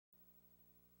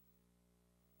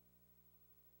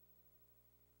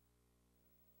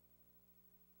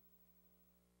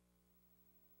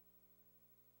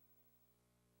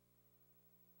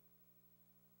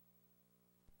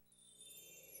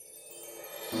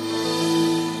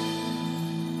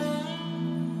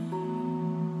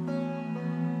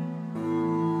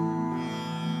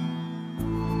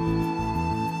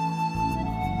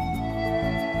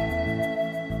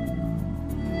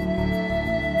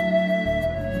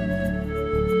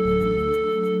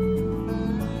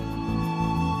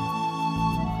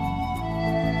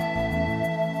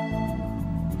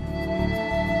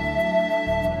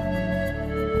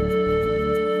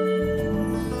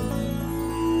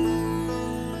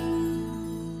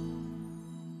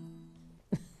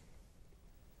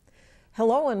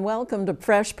Hello and welcome to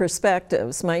Fresh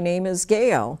Perspectives. My name is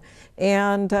Gail,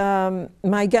 and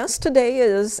my guest today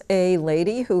is a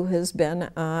lady who has been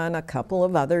on a couple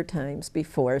of other times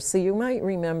before, so you might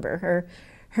remember her.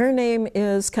 Her name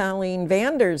is Colleen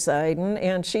Vanderzyden,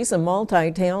 and she's a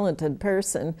multi-talented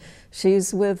person.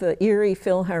 She's with the Erie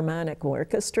Philharmonic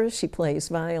Orchestra. She plays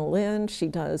violin. She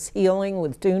does healing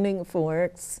with tuning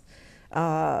forks.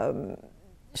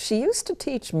 She used to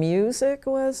teach music,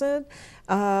 was it?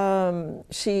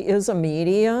 She is a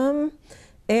medium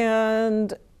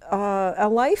and a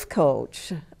life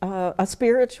coach, a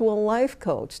spiritual life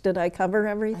coach. Did I cover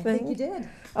everything? I think you did.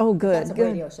 Oh, good. Lots of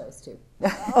radio shows, too.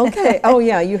 Okay. Oh,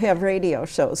 yeah, you have radio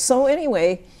shows. So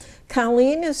anyway,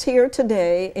 Colleen is here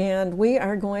today, and we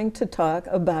are going to talk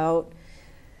about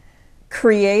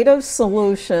creative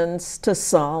solutions to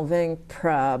solving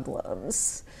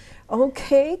problems.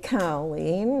 Okay,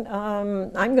 Colleen,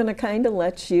 I'm going to kind of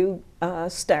let you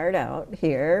start out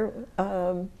here.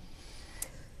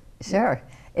 Sure.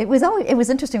 It was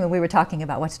interesting when we were talking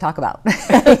about what to talk about.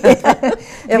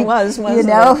 It was, wasn't you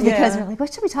know, it? because Yeah. we're like,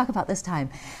 what should we talk about this time?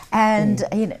 And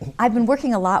you know, I've been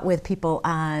working a lot with people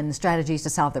on strategies to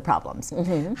solve their problems,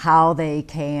 how they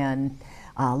can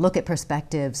look at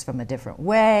perspectives from a different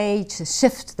way, to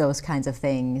shift those kinds of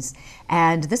things.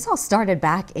 And this all started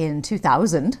back in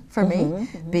 2000 for me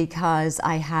because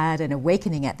I had an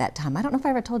awakening at that time. I don't know if I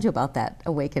ever told you about that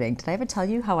awakening. Did I ever tell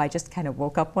you how I just kind of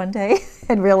woke up one day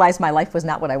and realized my life was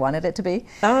not what I wanted it to be?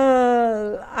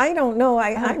 I don't know.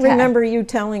 I remember you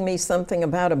telling me something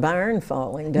about a barn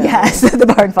falling down. Yes, the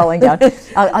barn falling down.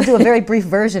 I'll do a very brief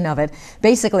version of it.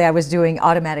 Basically, I was doing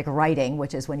automatic writing,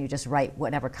 which is when you just write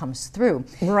whatever comes through.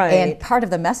 Right. And part of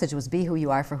the message was be who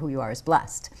you are, for who you are is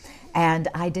blessed. And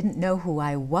I didn't know who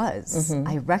I was.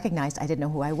 I recognized I didn't know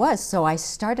who I was. So I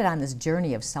started on this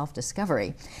journey of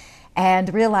self-discovery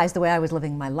and realized the way I was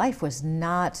living my life was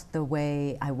not the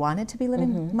way I wanted to be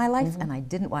living my life, and I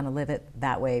didn't want to live it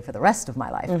that way for the rest of my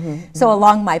life. So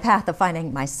along my path of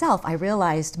finding myself, I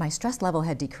realized my stress level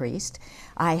had decreased.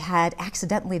 I had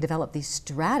accidentally developed these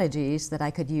strategies that I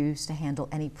could use to handle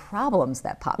any problems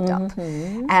that popped up.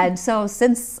 And so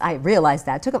since I realized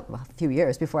that, it took a few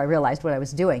years before I realized what I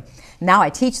was doing. Now I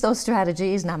teach those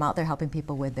strategies, and I'm out there helping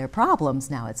people with their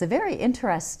problems now. It's a very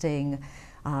interesting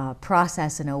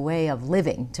process and a way of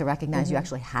living to recognize you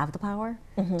actually have the power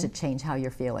to change how you're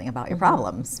feeling about your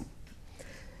problems.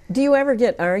 Do you ever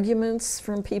get arguments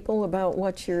from people about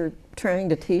what you're trying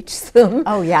to teach them?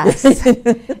 Oh, yes.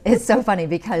 It's so funny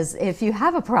because if you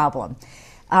have a problem,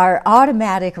 our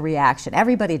automatic reaction,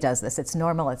 everybody does this, it's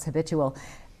normal, it's habitual,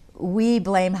 we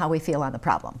blame how we feel on the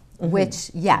problem, which,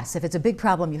 yes, if it's a big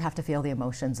problem, you have to feel the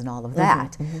emotions and all of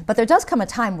that. But there does come a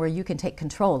time where you can take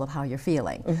control of how you're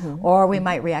feeling. Or we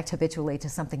might react habitually to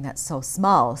something that's so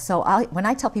small. So when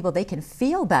I tell people they can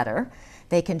feel better,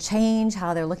 they can change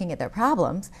how they're looking at their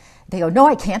problems, they go, no,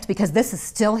 I can't because this is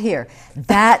still here.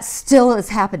 That still is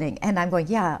happening. And I'm going,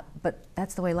 yeah, but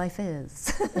that's the way life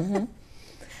is.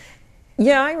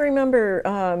 Yeah, I remember.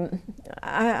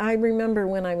 I remember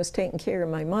when I was taking care of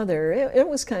my mother. It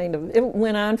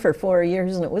went on for 4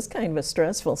 years, and it was kind of a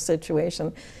stressful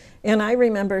situation. And I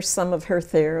remember some of her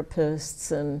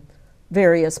therapists and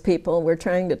various people were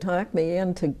trying to talk me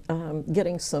into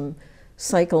getting some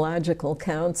psychological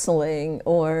counseling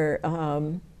or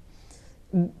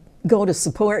go to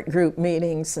support group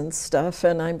meetings and stuff.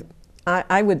 And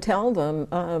I would tell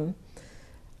them.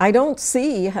 I don't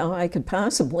see how I could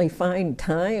possibly find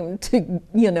time to,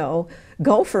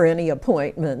 go for any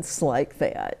appointments like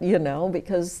that,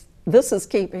 because this is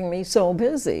keeping me so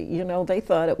busy. They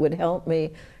thought it would help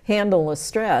me handle the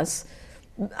stress.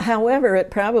 However,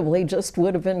 it probably just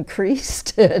would have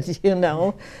increased it,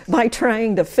 by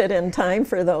trying to fit in time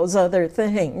for those other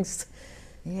things.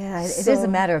 Yeah, it is a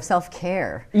matter of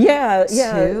self-care. Yeah,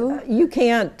 too. You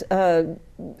can't,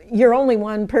 you're only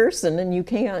one person and you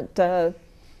can't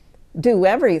do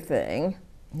everything.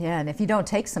 Yeah, and if you don't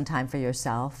take some time for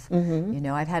yourself,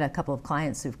 I've had a couple of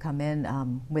clients who've come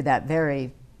in with that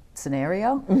very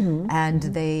scenario, and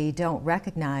they don't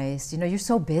recognize, you're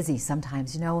so busy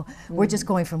sometimes, we're just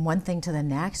going from one thing to the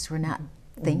next, we're not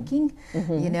thinking,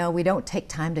 we don't take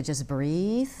time to just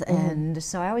breathe, and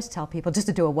so I always tell people just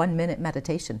to do a 1-minute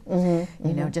meditation,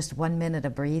 just 1 minute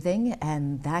of breathing,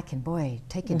 and that can,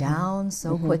 take you down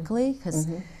so quickly, because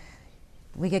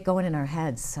we get going in our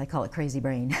heads. I call it crazy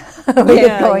brain. We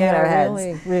get going in our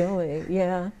heads. Really,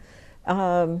 yeah.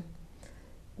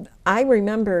 I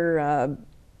remember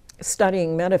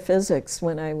studying metaphysics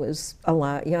when I was a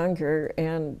lot younger,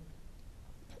 and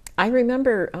I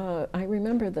remember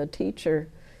the teacher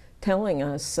telling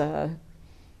us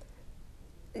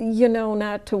you know,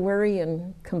 not to worry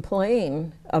and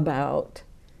complain about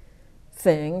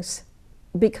things,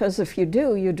 because if you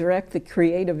do, you direct the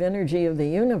creative energy of the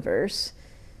universe.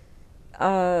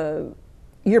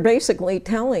 You're basically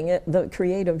telling it, the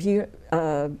creative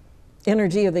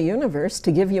energy of the universe,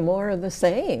 to give you more of the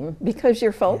same, because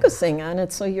you're focusing on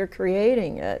it, so you're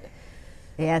creating it.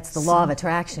 Yeah, it's the law of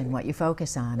attraction, what you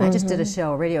focus on. I just did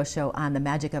a radio show on the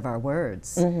magic of our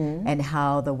words and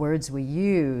how the words we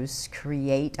use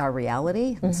create our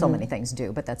reality. So many things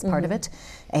do, but that's part of it.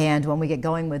 And when we get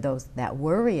going with that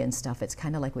worry and stuff, it's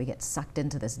kind of like we get sucked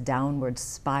into this downward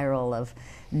spiral of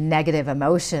negative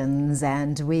emotions,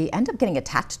 and we end up getting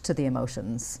attached to the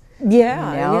emotions.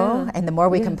 Yeah, you know? yeah. And the more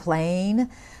we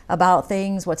complain about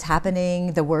things, what's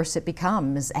happening, the worse it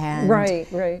becomes. And right.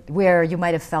 where you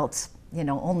might have felt, you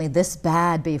know, only this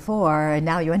bad before, and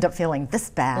now you end up feeling this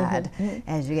bad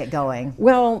as you get going.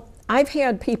 Well, I've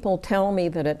had people tell me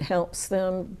that it helps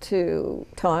them to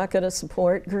talk at a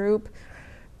support group.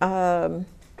 And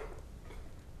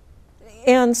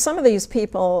some of these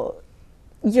people,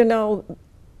 you know,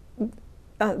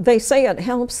 they say it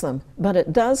helps them, but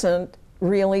it doesn't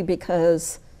really,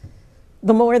 because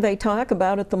the more they talk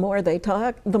about it, the more they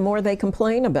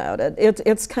complain about it.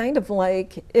 It's kind of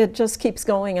like it just keeps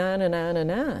going on and on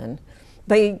and on.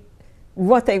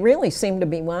 What they really seem to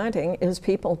be wanting is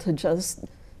people to just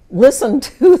listen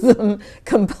to them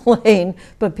complain,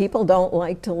 but people don't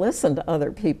like to listen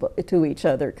to each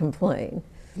other complain.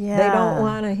 Yeah. They don't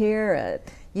want to hear it.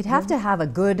 You'd have to have a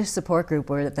good support group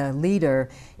where the leader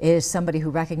is somebody who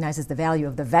recognizes the value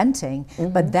of the venting,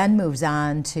 but then moves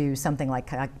on to something like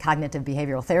cognitive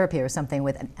behavioral therapy or something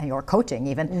or coaching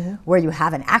even, where you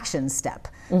have an action step.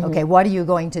 Okay, what are you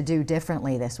going to do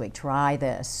differently this week? Try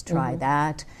this, try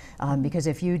that. Because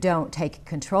if you don't take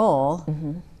control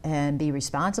and be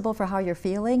responsible for how you're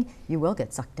feeling, you will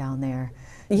get sucked down there.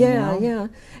 Yeah, yeah.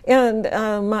 And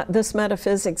this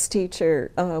metaphysics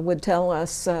teacher would tell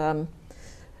us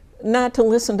not to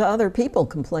listen to other people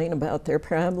complain about their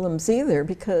problems either,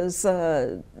 because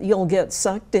you'll get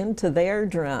sucked into their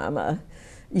drama,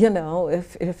 you know,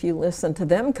 if you listen to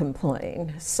them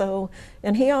complain. So,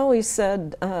 and he always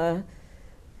said to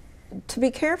be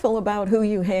careful about who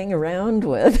you hang around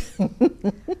with.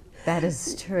 That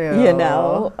is true. You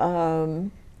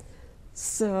know,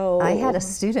 so. I had a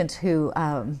student who,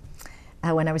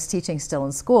 when I was teaching still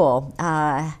in school,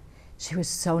 she was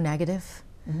so negative.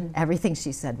 Everything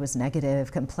she said was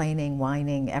negative, complaining,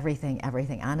 whining, everything,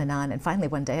 on and on. And finally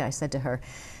one day I said to her,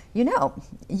 you know,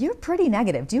 you're pretty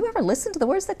negative. Do you ever listen to the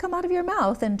words that come out of your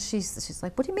mouth? And she's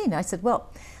like, what do you mean? I said,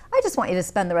 well, I just want you to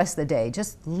spend the rest of the day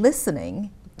just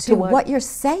listening to what you're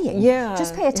saying. Yeah.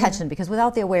 Just pay attention, because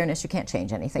without the awareness, you can't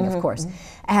change anything, of course.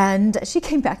 And she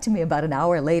came back to me about an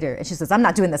hour later, and she says, I'm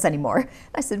not doing this anymore. And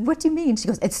I said, what do you mean? She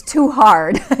goes, it's too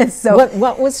hard. So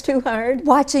what was too hard?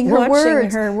 Watching her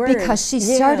words. words. Because she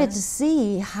started to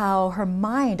see how her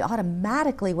mind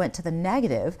automatically went to the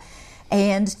negative,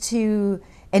 and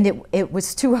it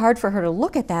was too hard for her to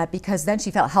look at that, because then she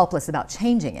felt helpless about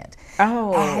changing it.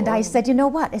 Oh. And I said, you know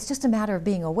what? It's just a matter of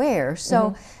being aware.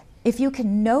 So if you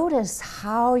can notice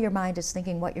how your mind is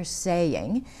thinking, what you're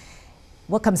saying,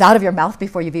 what comes out of your mouth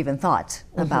before you've even thought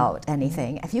about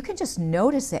anything, if you can just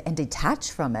notice it and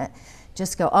detach from it,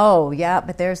 just go, oh yeah,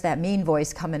 but there's that mean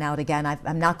voice coming out again,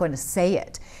 I'm not going to say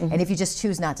it. And if you just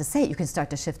choose not to say it, you can start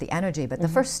to shift the energy. But the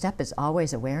first step is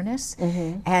always awareness.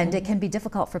 And it can be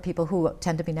difficult for people who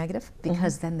tend to be negative,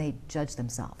 because then they judge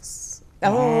themselves.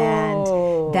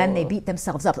 And then they beat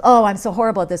themselves up. Oh, I'm so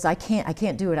horrible at this. I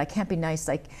can't do it. I can't be nice.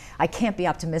 I can't be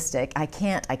optimistic. I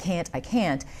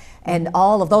can't. And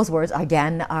all of those words,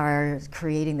 again, are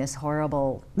creating this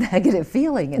horrible negative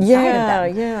feeling inside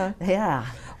of them. Yeah.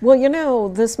 Well, you know,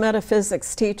 this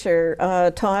metaphysics teacher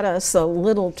taught us a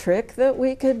little trick that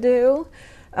we could do.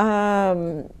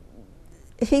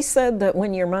 He said that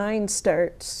when your mind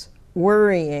starts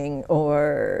worrying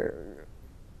or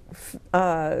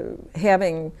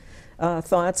having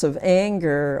thoughts of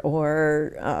anger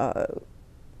or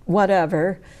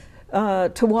whatever,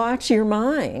 to watch your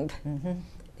mind.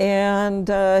 And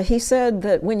he said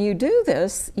that when you do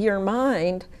this, your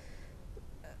mind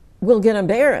will get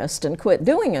embarrassed and quit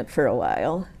doing it for a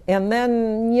while. And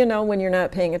then, you know, when you're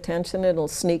not paying attention, it'll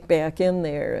sneak back in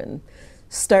there and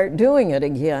start doing it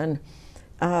again.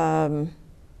 And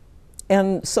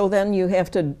so then you have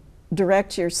to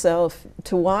direct yourself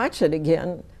to watch it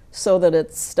again so that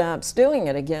it stops doing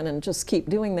it again, and just keep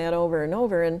doing that over and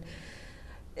over. And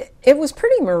it was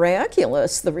pretty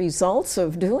miraculous, the results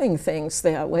of doing things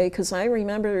that way, because I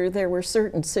remember there were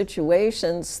certain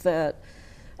situations that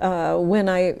when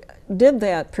I did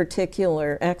that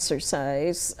particular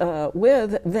exercise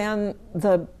then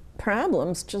the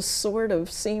problems just sort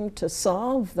of seemed to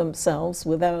solve themselves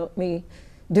without me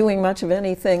doing much of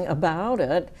anything about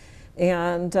it.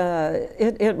 And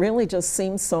it really just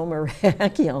seems so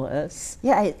miraculous.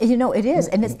 Yeah, you know, it is.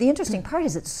 And it's, the interesting part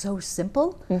is it's so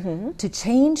simple to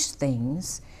change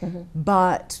things,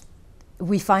 but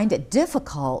we find it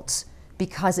difficult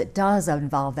because it does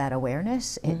involve that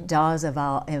awareness. It does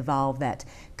involve that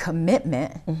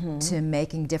commitment to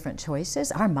making different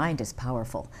choices. Our mind is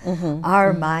powerful.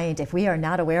 Our mind, if we are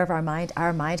not aware of our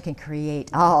mind can create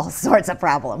all sorts of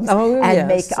problems and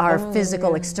make our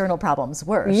physical external problems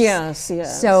worse. Yes,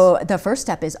 yes. So the first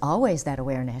step is always that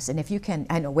awareness. And if you can,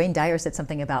 I know Wayne Dyer said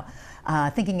something about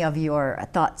thinking of your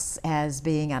thoughts as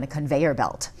being on a conveyor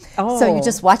belt. So you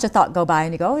just watch a thought go by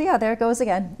and you go, oh yeah, there it goes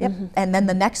again. Yep. And then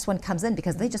the next one comes in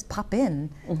because they just pop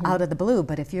in out of the blue.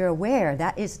 But if you're aware,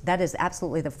 that is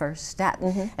absolutely the first step.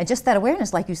 And just that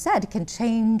awareness, like you said, can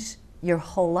change your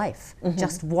whole life.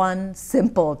 Just one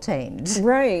simple change.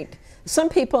 Right. Some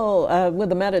people, with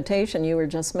the meditation you were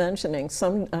just mentioning,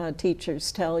 some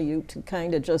teachers tell you to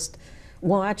kind of just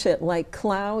watch it like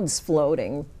clouds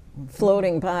floating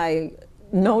by,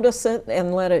 notice it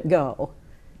and let it go.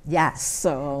 Yes.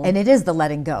 So. And it is the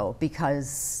letting go,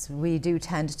 because we do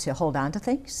tend to hold on to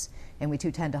things, and we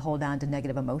do tend to hold on to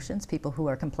negative emotions. People who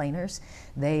are complainers,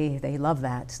 they love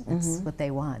that. That's what they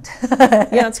want.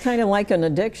 Yeah, it's kind of like an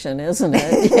addiction, isn't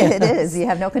it? Yes. It is. You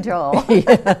have no control.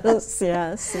 Yes.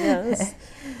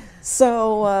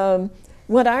 So,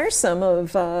 what are some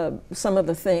of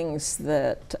the things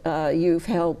that you've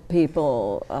helped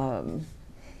people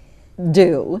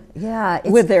do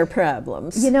with their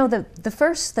problems? You know, the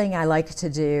first thing I like to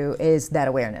do is that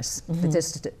awareness,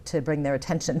 just to bring their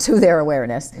attention to their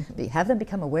awareness. Have them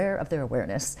become aware of their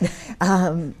awareness.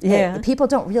 People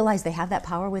don't realize they have that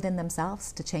power within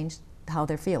themselves to change how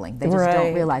they're feeling. They just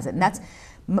don't realize it. And that's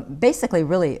basically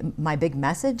really my big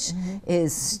message,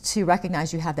 is to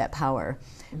recognize you have that power.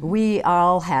 We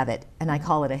all have it, and I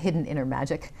call it a hidden inner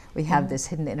magic. We have this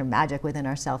hidden inner magic within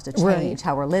ourselves to change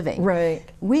how we're living.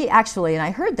 We actually, and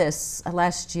I heard this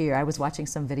last year, I was watching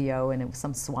some video, and it was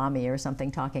some Swami or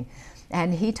something talking,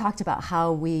 and he talked about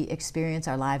how we experience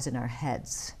our lives in our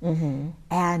heads.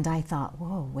 And I thought,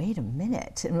 whoa, wait a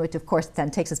minute. And which of course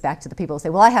then takes us back to the people who say,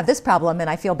 well, I have this problem and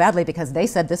I feel badly because they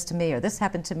said this to me, or this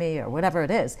happened to me, or whatever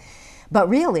it is. But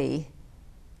really,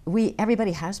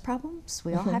 everybody has problems.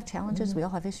 We all have challenges. We all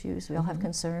have issues. We all have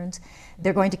concerns.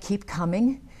 They're going to keep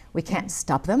coming. We can't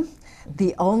stop them.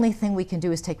 The only thing we can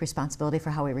do is take responsibility for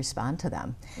how we respond to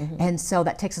them. And so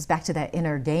that takes us back to that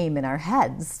inner game in our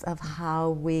heads of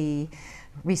how we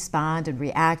respond and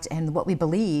react and what we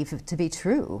believe to be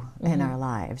true in our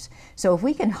lives. So if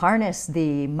we can harness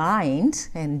the mind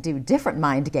and do different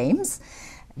mind games,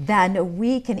 then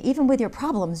we can, even with your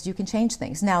problems, you can change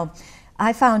things. Now,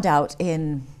 I found out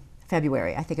in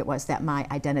February, I think it was, that my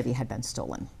identity had been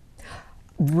stolen.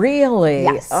 Really?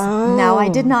 Yes. Now, I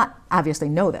did not obviously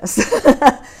know this.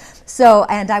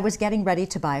 And I was getting ready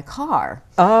to buy a car.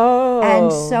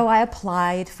 And so I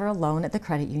applied for a loan at the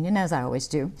credit union, as I always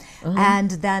do.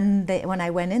 And then when I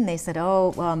went in, they said, you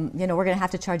know, we're going to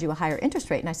have to charge you a higher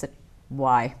interest rate. And I said,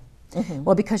 why?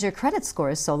 Well, because your credit score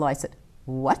is so low. I said,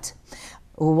 what?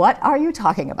 What are you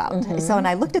talking about? So, and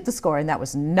I looked at the score, and that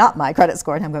was not my credit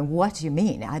score, and I'm going, what do you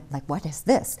mean? Like, what is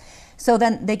this? So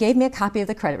then they gave me a copy of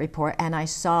the credit report, and I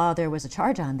saw there was a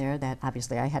charge on there that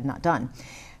obviously I had not done,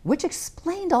 which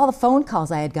explained all the phone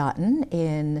calls I had gotten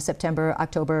in September,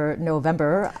 October,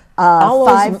 November,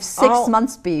 6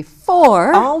 months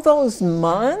before. All those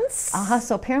months?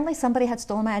 So apparently somebody had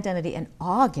stolen my identity in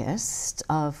August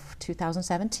of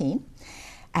 2017.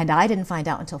 And I didn't find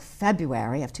out until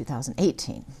February of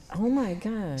 2018. Oh my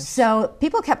gosh. So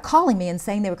people kept calling me and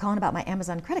saying they were calling about my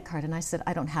Amazon credit card. And I said,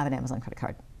 I don't have an Amazon credit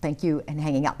card. Thank you, and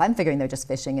hanging up. I'm figuring they're just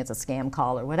phishing, it's a scam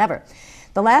call or whatever.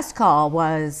 The last call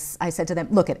was, I said to them,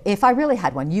 look, if I really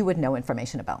had one, you would know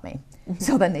information about me.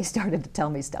 So then they started to tell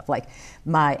me stuff like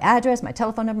my address, my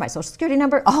telephone number, my social security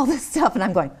number, all this stuff. And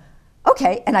I'm going,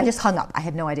 okay, and I just hung up. I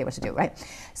had no idea what to do, right?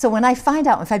 So when I find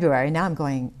out in February, now I'm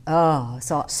going,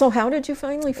 So how did you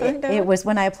finally find out? It was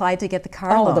when I applied to get the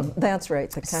car loan. That's right,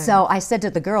 the car. So I said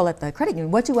to the girl at the credit union,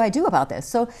 what do I do about this?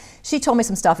 So she told me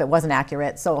some stuff. It wasn't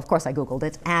accurate, so of course I Googled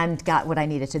it and got what I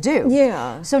needed to do.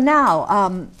 Yeah. So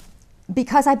now,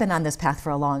 because I've been on this path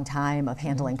for a long time of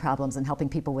handling problems and helping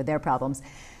people with their problems,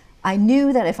 I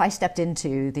knew that if I stepped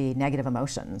into the negative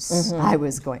emotions,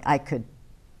 I could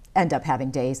end up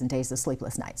having days and days of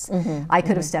sleepless nights. I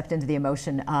could have stepped into the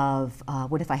emotion of,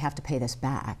 what if I have to pay this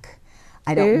back?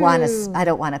 I don't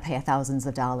want to pay thousands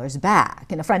of dollars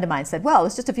back. And a friend of mine said, well,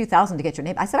 it's just a few thousand to get your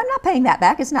name. I said, I'm not paying that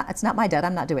back. It's not my debt.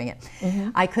 I'm not doing it.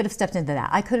 I could have stepped into that.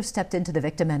 I could have stepped into the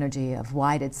victim energy of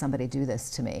why did somebody do this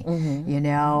to me? You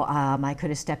know, I could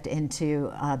have stepped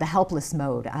into the helpless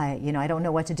mode. I don't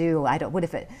know what to do. What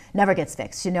if it never gets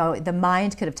fixed? You know, the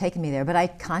mind could have taken me there, but I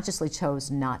consciously chose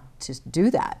not to do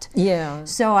that. Yeah.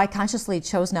 So I consciously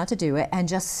chose not to do it and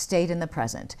just stayed in the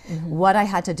present. What I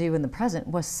had to do in the present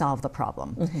was solve the problem.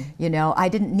 You know, I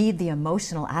didn't need the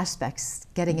emotional aspects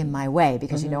getting in my way,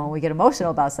 because you know, when we get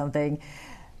emotional about something,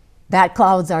 that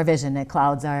clouds our vision, it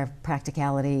clouds our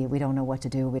practicality. We don't know what to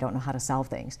do, we don't know how to solve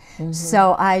things.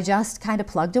 So I just kind of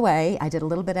plugged away. I did a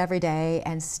little bit every day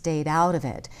and stayed out of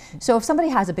it. So if somebody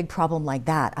has a big problem like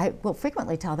that, I will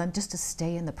frequently tell them just to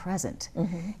stay in the present.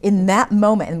 In that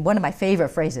moment, and one of my favorite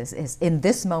phrases is, in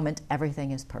this moment,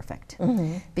 everything is perfect.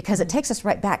 Because it takes us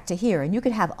right back to here, and you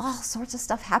could have all sorts of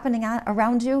stuff happening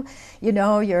around you. You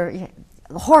know, you're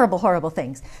horrible, horrible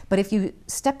things. But if you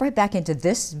step right back into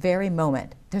this very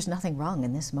moment, there's nothing wrong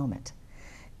in this moment.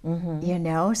 You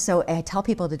know, so I tell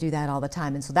people to do that all the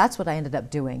time, and so that's what I ended up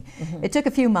doing. It took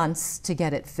a few months to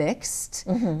get it fixed,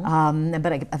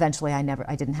 but eventually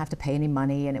I didn't have to pay any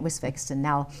money, and it was fixed. And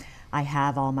now I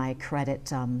have all my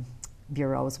credit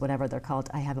bureaus, whatever they're called,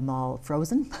 I have them all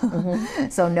frozen,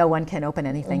 so no one can open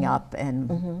anything up.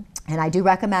 And I do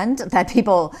recommend that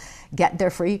people get their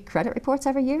free credit reports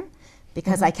every year.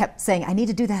 Because I kept saying, I need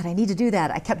to do that, I need to do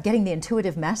that. I kept getting the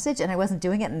intuitive message, and I wasn't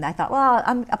doing it, and I thought, well,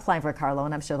 I'm applying for a car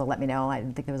loan, I'm sure they'll let me know. I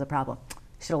didn't think there was a problem.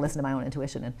 I should have listened to my own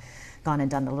intuition and gone and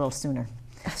done it a little sooner.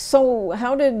 So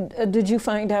how did you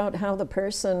find out how the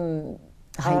person...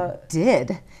 I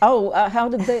did.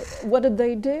 What did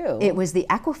they do? It was the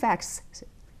Equifax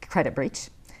credit breach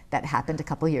that happened a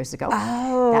couple years ago.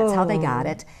 Oh. That's how they got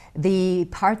it. The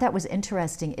part that was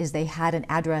interesting is they had an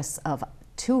address of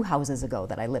 2 houses ago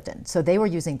that I lived in. So they were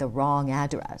using the wrong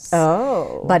address.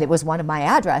 Oh. But it was one of my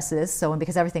addresses, so, and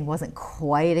because everything wasn't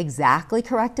quite exactly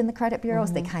correct in the credit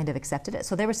bureaus, they kind of accepted it.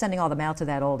 So they were sending all the mail to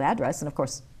that old address, and of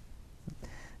course,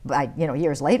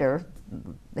 years later,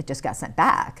 it just got sent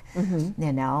back.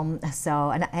 You know,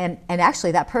 so, and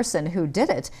actually that person who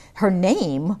did it, her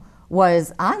name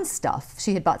was on stuff.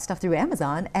 She had bought stuff through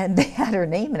Amazon, and they had her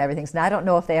name and everything. So now I don't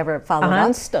know if they ever followed up.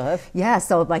 On stuff? Yeah,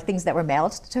 so like things that were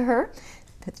mailed to her.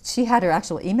 She had her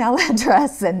actual email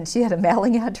address, and she had a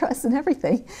mailing address and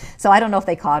everything. So I don't know if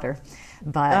they caught her.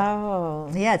 But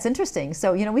yeah, it's interesting.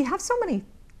 So, you know, we have so many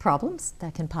problems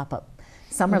that can pop up.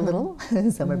 Some are little,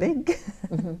 some are big.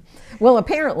 Well,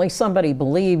 apparently somebody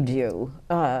believed you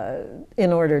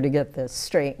in order to get this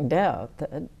straightened out,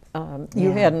 that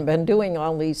you hadn't been doing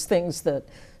all these things that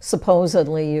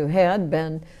supposedly you had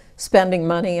been spending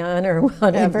money on or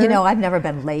whatever. And, you know, I've never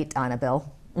been late on a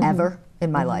bill, ever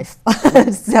in my life.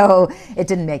 So it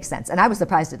didn't make sense. And I was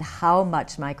surprised at how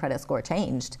much my credit score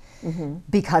changed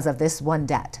because of this one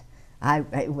debt.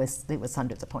 It was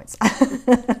hundreds of points.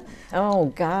 Oh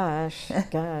gosh,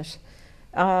 gosh.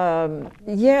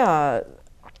 Yeah.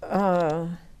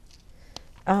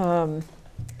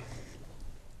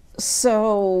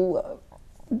 So,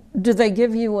 do they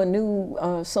give you a new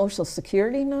Social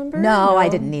Security number? No, I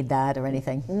didn't need that or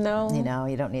anything. No? You know,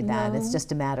 you don't need that. It's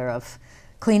just a matter of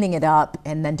cleaning it up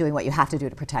and then doing what you have to do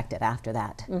to protect it after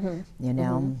that. You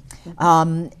know?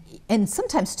 And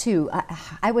sometimes too,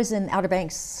 I was in Outer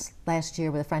Banks last year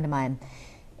with a friend of mine,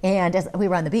 and as we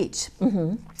were on the beach,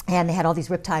 and they had all these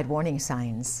riptide warning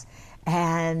signs.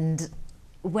 And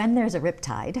when there's a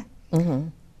riptide,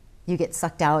 you get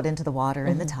sucked out into the water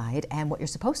in the tide, and what you're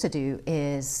supposed to do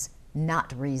is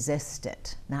not resist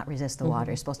it, not resist the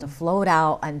water. You're supposed to float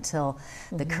out until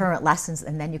the current lessens,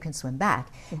 and then you can swim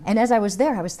back. And as I was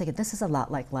there, I was thinking, this is a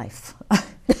lot like life.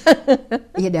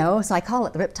 You know, so I call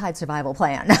it the Riptide Survival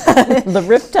Plan. The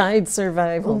Riptide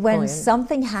Survival Plan. When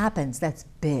something happens that's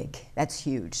big, that's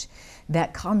huge,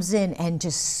 that comes in and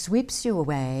just sweeps you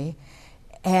away,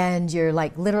 and you're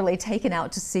like literally taken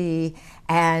out to sea,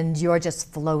 and you're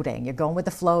just floating. You're going with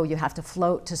the flow. You have to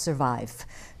float to survive,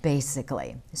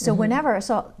 basically. So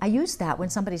so I use that when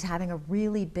somebody's having a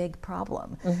really big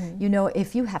problem. You know,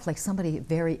 if you have like somebody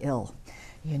very ill,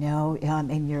 you know,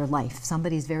 in your life,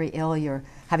 somebody's very ill, you're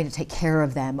having to take care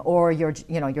of them, or you're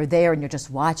there and you're just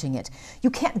watching it.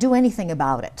 You can't do anything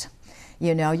about it.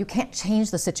 You know, you can't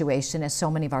change the situation, as so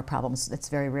many of our problems. It's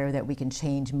very rare that we can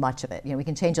change much of it. You know, we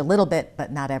can change a little bit,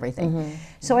 but not everything.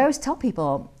 So I always tell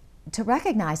people to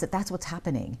recognize that that's what's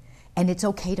happening, and it's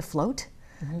okay to float,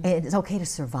 and it's okay to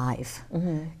survive.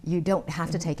 You don't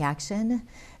have to take action,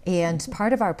 and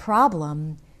part of our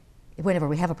problem whenever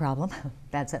we have a problem,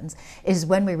 bad sentence, is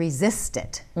when we resist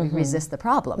it. We resist the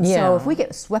problem. So if we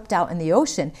get swept out in the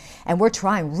ocean and we're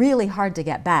trying really hard to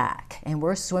get back and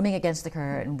we're swimming against the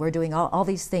current and we're doing all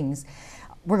these things,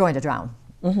 we're going to drown.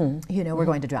 You know, we're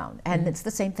going to drown. And it's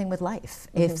the same thing with life.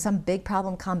 If some big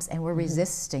problem comes and we're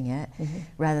resisting it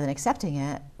rather than accepting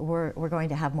it, we're going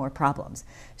to have more problems.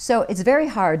 So it's very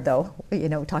hard, though, you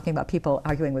know, talking about people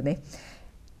arguing with me,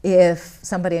 if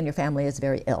somebody in your family is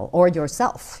very ill, or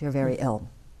yourself, you're very ill.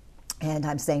 And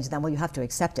I'm saying to them, well, you have to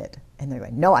accept it. And they're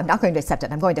going, no, I'm not going to accept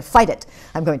it. I'm going to fight it.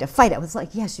 I'm going to fight it. I was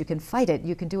like, yes, you can fight it.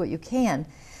 You can do what you can.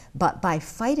 But by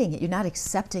fighting it, you're not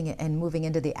accepting it and moving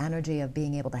into the energy of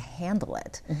being able to handle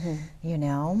it. You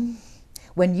know?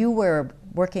 When you were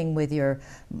working with your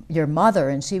mother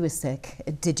and she was sick,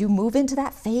 did you move into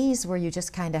that phase where you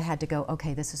just kind of had to go,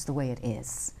 okay, this is the way it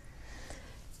is?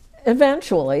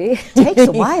 Eventually. It takes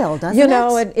a while, doesn't it? You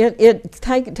know,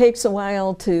 it takes a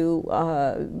while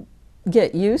to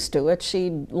get used to it. She,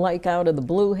 like out of the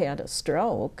blue, had a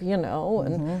stroke, you know,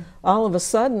 and all of a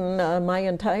sudden my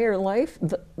entire life,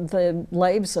 the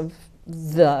lives of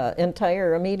the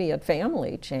entire immediate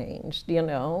family changed, you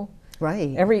know.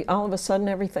 Right. All of a sudden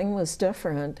everything was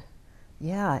different.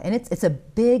 Yeah, and it's a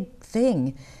big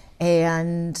thing.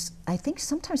 And I think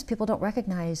sometimes people don't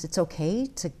recognize it's okay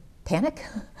to panic.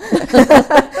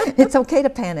 It's okay to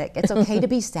panic. It's okay to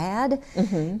be sad.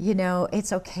 You know,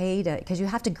 it's okay to, because you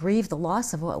have to grieve the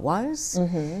loss of what was.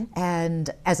 And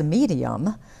as a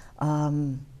medium,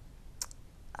 I've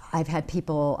had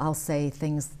people, I'll say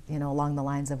things, you know, along the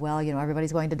lines of, well, you know,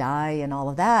 everybody's going to die and all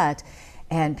of that.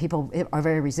 And people are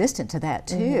very resistant to that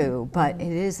too. But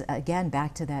it is, again,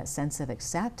 back to that sense of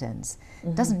acceptance.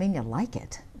 It doesn't mean you like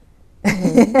it.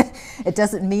 It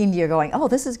doesn't mean you're going, oh,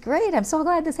 this is great, I'm so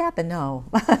glad this happened. No,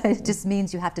 it just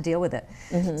means you have to deal with it.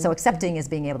 So accepting is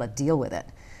being able to deal with it.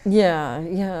 Yeah,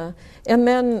 yeah. And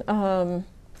then,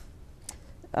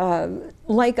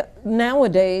 like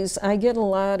nowadays, I get a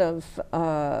lot of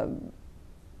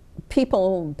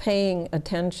people paying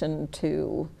attention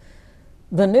to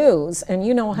the news, and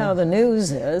you know how the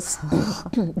news is.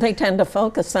 They tend to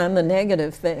focus on the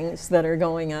negative things that are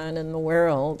going on in the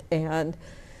world, and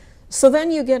so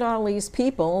then you get all these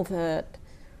people that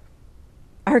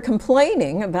are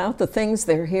complaining about the things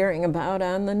they're hearing about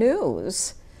on the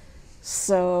news.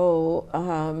 So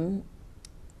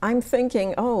I'm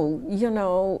thinking, oh, you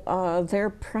know, they're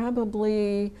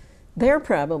probably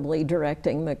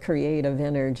directing the creative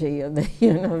energy of the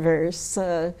universe,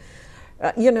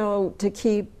 you know, to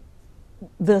keep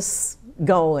this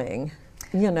going,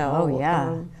 you know. Oh,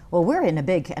 yeah. Well, we're in a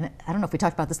big, and I don't know if we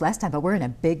talked about this last time, but we're in a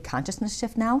big consciousness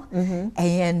shift now.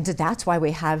 And that's why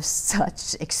we have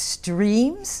such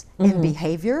extremes in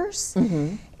behaviors.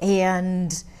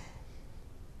 And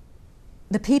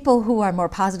the people who are more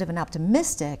positive and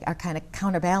optimistic are kind of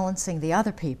counterbalancing the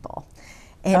other people.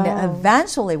 And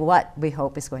eventually what we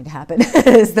hope is going to happen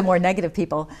is the more negative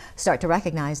people start to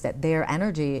recognize that their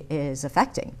energy is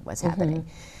affecting what's happening.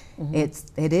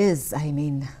 It is, I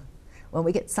mean, when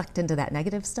we get sucked into that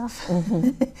negative stuff,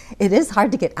 it is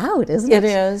hard to get out, isn't it?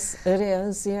 It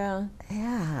is, yeah.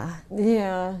 Yeah.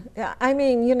 Yeah. I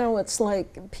mean, you know, it's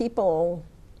like people,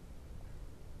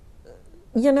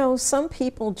 you know, some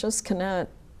people just cannot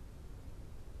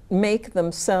make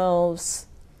themselves,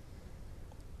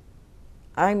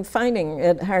 I'm finding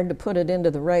it hard to put it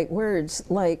into the right words,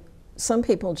 like some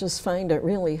people just find it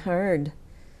really hard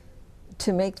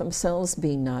to make themselves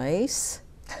be nice.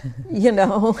 You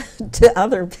know, to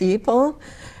other people.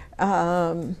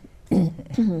 Now,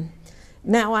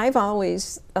 I've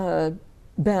always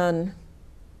been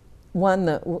one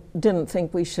that didn't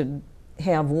think we should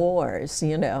have wars,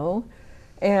 you know,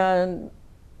 and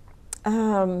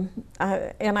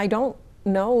I don't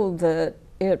know that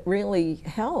it really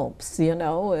helps, you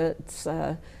know. It's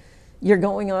you're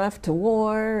going off to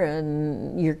war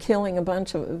and you're killing a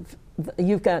bunch of,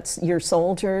 you've got your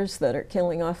soldiers that are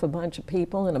killing off a bunch of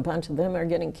people, and a bunch of them are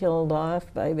getting killed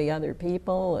off by the other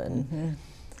people, and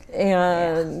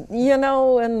you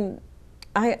know, and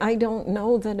I don't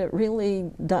know that it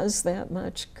really does that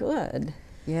much good.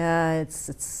 Yeah,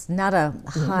 it's not a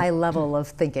high level of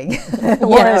thinking.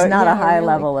 War is not a high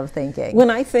level of thinking.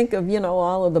 When I think of, you know,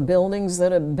 all of the buildings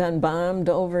that have been bombed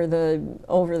over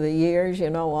the years, you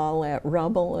know, all that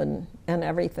rubble and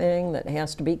everything that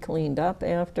has to be cleaned up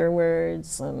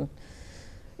afterwards, and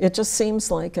it just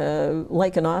seems like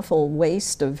an awful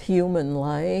waste of human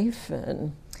life.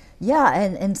 And yeah,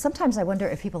 and sometimes I wonder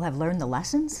if people have learned the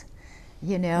lessons.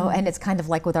 You know, and it's kind of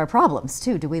like with our problems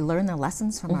too. Do we learn the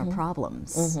lessons from our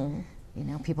problems? You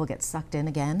know, people get sucked in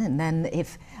again. And then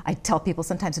if I tell people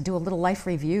sometimes to do a little life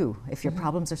review, if your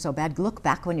problems are so bad, look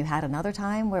back when you had another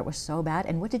time where it was so bad,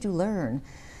 and what did you learn?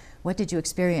 What did you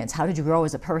experience? How did you grow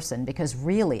as a person? Because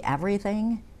really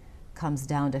everything comes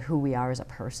down to who we are as a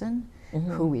person,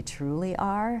 who we truly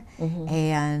are,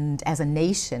 and as a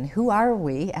nation, who are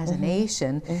we as a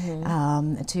nation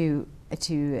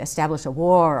to establish a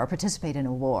war or participate in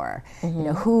a war. You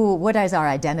know, what is our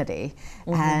identity?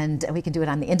 And we can do it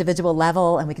on the individual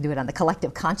level, and we can do it on the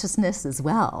collective consciousness as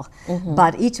well.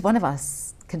 But each one of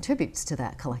us contributes to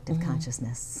that collective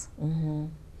consciousness.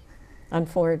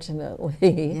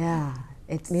 Unfortunately. Yeah,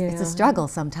 it's a struggle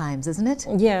sometimes, isn't it?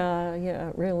 Yeah,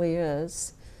 it really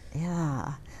is.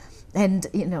 Yeah. And,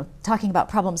 you know, talking about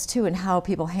problems too and how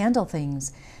people handle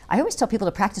things, I always tell people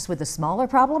to practice with the smaller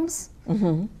problems.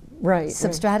 Right.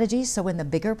 Some strategies, so when the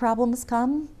bigger problems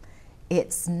come,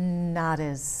 it's not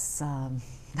as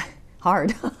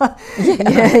hard. You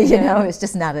know, it's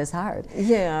just not as hard.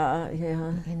 Yeah.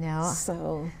 You know.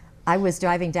 So I was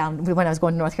driving down, when I was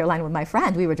going to North Carolina with my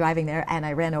friend, we were driving there, and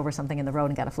I ran over something in the road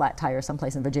and got a flat tire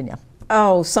someplace in Virginia.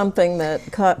 Oh, something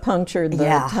that punctured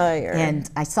the tire. And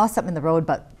I saw something in the road,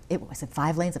 but it was in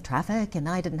 5 lanes of traffic, and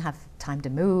I didn't have time to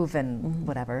move, and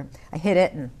whatever. I hit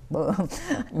it, and whoa,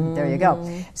 there you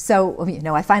go. So, you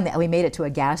know, I finally, we made it to a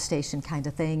gas station kind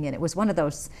of thing, and it was one of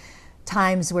those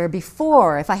times where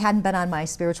before, if I hadn't been on my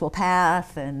spiritual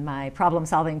path and my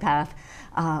problem-solving path,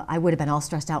 I would have been all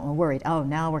stressed out and worried. Oh,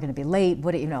 now we're going to be late.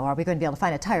 What, you know, are we going to be able to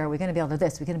find a tire? Are we going to be able to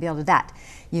this? Are we going to be able to that?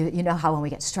 You know how when we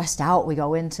get stressed out, we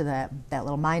go into that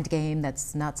little mind game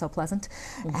that's not so pleasant.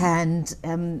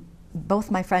 And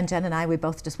both my friend Jen and I, we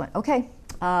both just went, okay,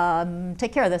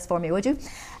 take care of this for me, would you?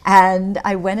 And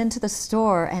I went into the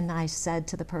store and I said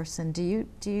to the person, do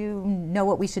you know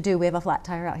what we should do? We have a flat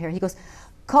tire out here. He goes,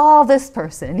 call this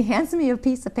person. And he hands me a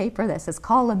piece of paper that says,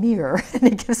 call Amir. And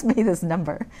he gives me this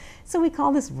number. So we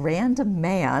call this random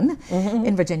man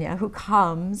in Virginia who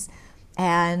comes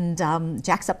and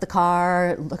jacks up the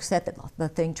car, looks at the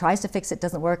thing, tries to fix it,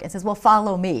 doesn't work, and says, well,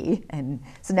 follow me. And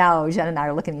so now Jen and I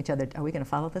are looking at each other, are we going to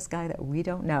follow this guy that we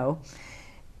don't know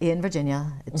in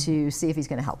Virginia to see if he's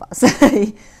going to help us?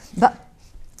 But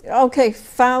okay,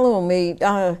 follow me.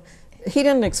 He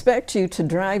didn't expect you to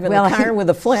drive in a car with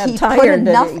a flat tire, He put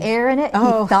enough air in it,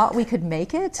 he thought we could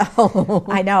make it.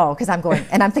 I know, because I'm going,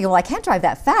 and I'm thinking, well, I can't drive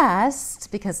that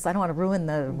fast because I don't want to ruin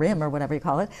the rim or whatever you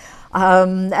call it.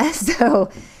 So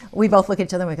we both look at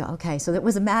each other and we go, okay, so it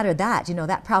was a matter that, you know,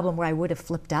 that problem where I would have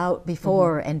flipped out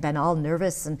before and been all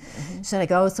nervous and should I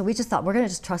go? So we just thought, we're going to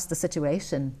just trust the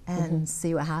situation and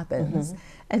see what happens.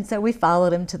 And so we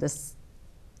followed him to this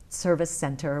service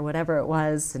center or whatever it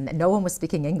was, and no one was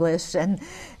speaking English, and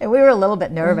we were a little bit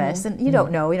nervous. And you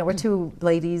don't know, we're two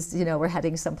ladies, we're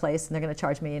heading someplace, and they're going to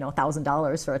charge me,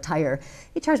 $1,000 for a tire.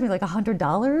 He charged me like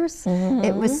 $100.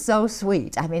 It was so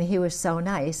sweet. I mean, he was so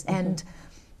nice, and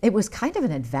it was kind of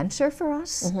an adventure for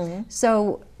us.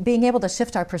 So being able to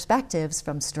shift our perspectives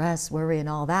from stress, worry, and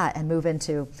all that, and move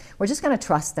into, we're just going to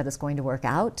trust that it's going to work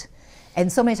out.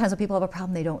 And so many times when people have a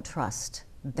problem, they don't trust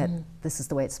that this is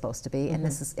the way it's supposed to be, and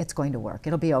it's going to work.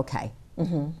 It'll be okay.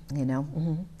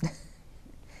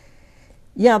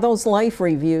 Yeah, those life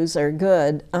reviews are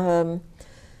good.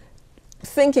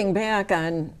 Thinking back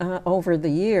on over the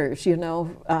years,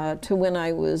 to when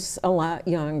I was a lot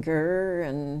younger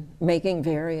and making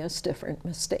various different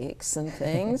mistakes and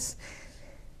things,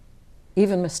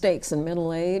 even mistakes in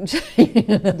middle age.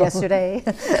 Yesterday.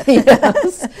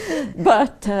 Yes.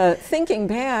 But thinking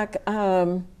back,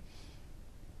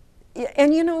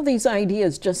 and these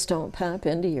ideas just don't pop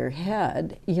into your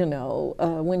head,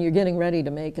 when you're getting ready to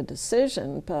make a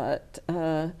decision, but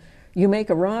you make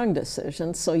a wrong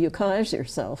decision, so you cause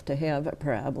yourself to have a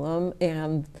problem.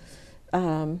 And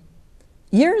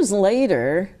years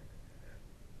later,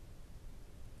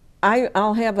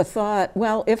 I'll have a thought,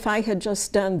 well, if I had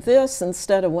just done this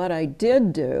instead of what I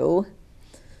did do,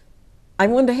 I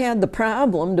wouldn't have had the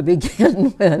problem to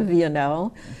begin with,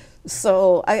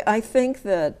 So I think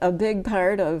that a big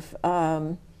part of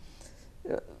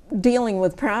dealing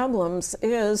with problems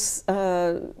is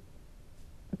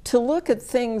to look at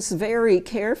things very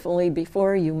carefully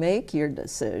before you make your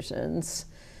decisions,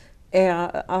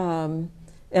 and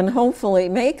hopefully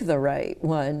make the right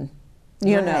one,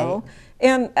 know.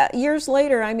 And years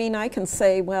later, I can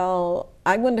say, well,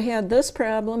 I wouldn't have had this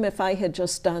problem if I had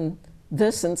just done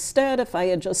this instead, if I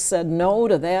had just said no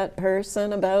to that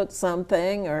person about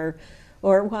something or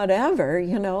whatever,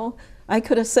 I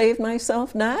could have saved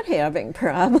myself not having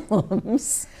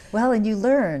problems. Well, and you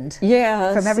learned.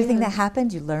 Yes. From everything that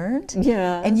happened, you learned.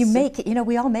 Yeah. And you make,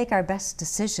 we all make our best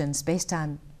decisions based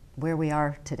on where we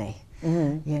are today.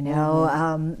 You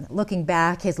know, looking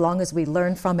back, as long as we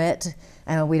learn from it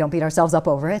and we don't beat ourselves up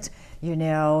over it, you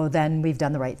know, then we've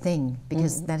done the right thing,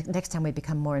 because then next time we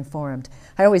become more informed.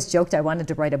 I always joked I wanted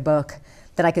to write a book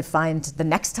that I could find the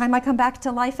next time I come back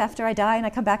to life after I die and I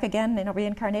come back again, you know,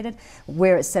 reincarnated,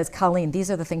 where it says, Colleen,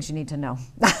 these are the things you need to know.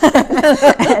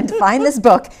 And find this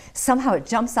book. Somehow it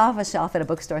jumps off a shelf at a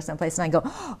bookstore someplace and I go,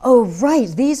 oh, right,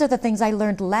 these are the things I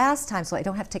learned last time, so I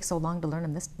don't have to take so long to learn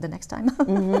them the next time.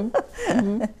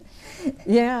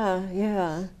 Yeah,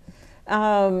 yeah.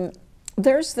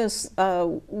 There's this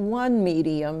one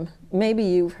medium, maybe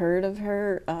you've heard of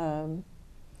her,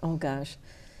 oh gosh,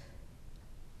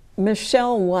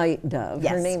 Michelle White Dove.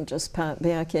 Yes. Her name just popped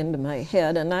back into my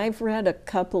head, and I've read a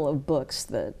couple of books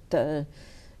that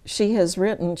she has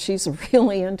written. She's a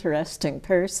really interesting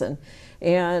person,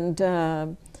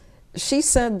 and she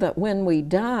said that when we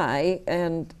die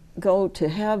and go to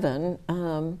heaven,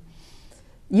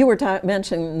 you were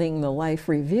mentioning the life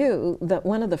review, that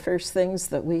one of the first things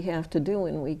that we have to do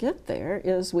when we get there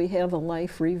is we have a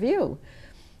life review.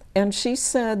 And she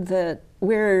said that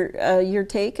where you're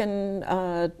taken,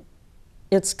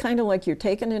 it's kind of like you're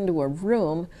taken into a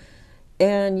room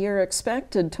and you're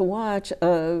expected to watch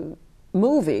a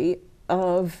movie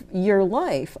of your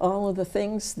life, all of the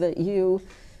things that you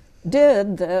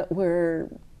did that were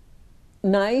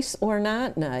nice or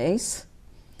not nice.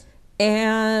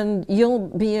 And you'll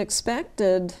be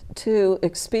expected to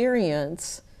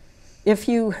experience, if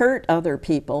you hurt other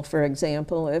people, for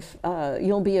example, if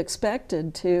you'll be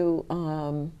expected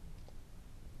to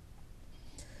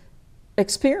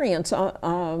experience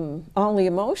all the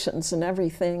emotions and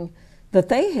everything that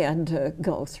they had to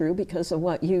go through because of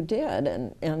what you did,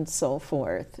 and so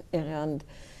forth. And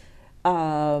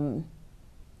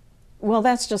well,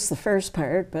 that's just the first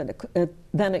part, but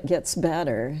then it gets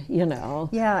better, you know.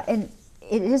 Yeah, and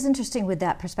it is interesting with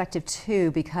that perspective too,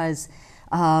 because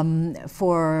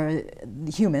for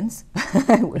humans,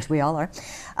 which we all are,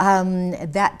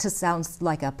 that just sounds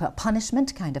like a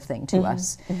punishment kind of thing to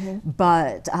us.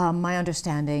 But my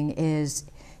understanding is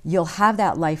you'll have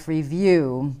that life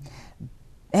review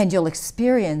and you'll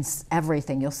experience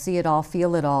everything. You'll see it all,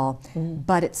 feel it all,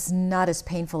 but it's not as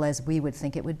painful as we would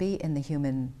think it would be in the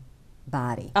human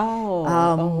body.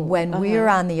 When we're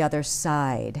on the other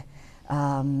side,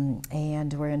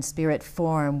 and we're in spirit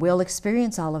form, we'll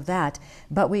experience all of that,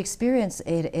 but we experience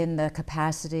it in the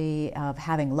capacity of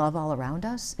having love all around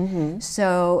us.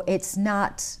 So it's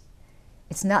not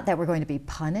that we're going to be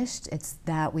punished, it's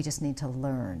that we just need to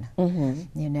learn,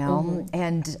 you know?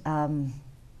 And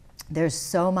there's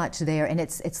so much there, and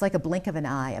it's like a blink of an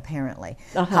eye, apparently,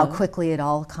 how quickly it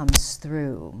all comes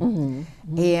through.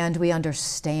 And we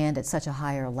understand at such a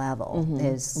higher level,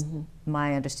 is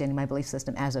my understanding, my belief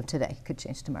system as of today. Could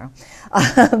change tomorrow.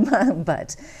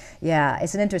 But yeah,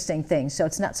 it's an interesting thing. So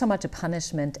it's not so much a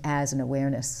punishment as an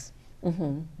awareness,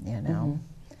 you know?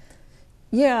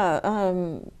 Yeah,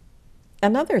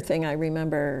 another thing I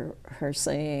remember her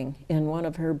saying in one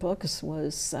of her books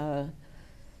was,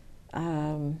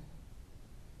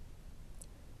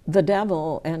 the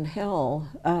devil and hell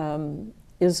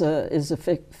is a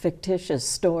fictitious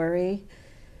story,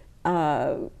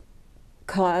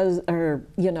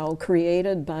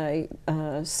 created by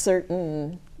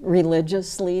certain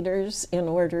religious leaders in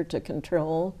order to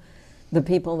control the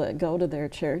people that go to their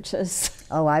churches.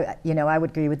 Oh, I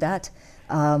would agree with that.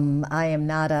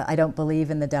 I don't believe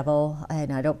in the devil,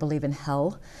 and I don't believe in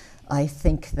hell. I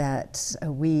think that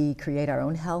we create our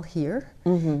own hell here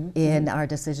in our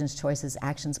decisions, choices,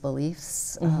 actions,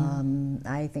 beliefs.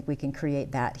 I think we can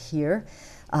create that here.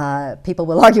 People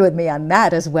will argue with me on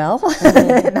that as well,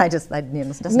 and it's just not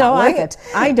worth it.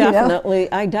 I definitely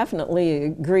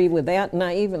agree with that, and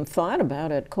I even thought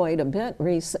about it quite a bit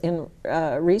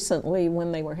recently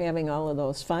when they were having all of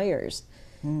those fires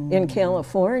in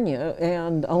California,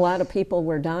 and a lot of people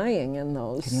were dying in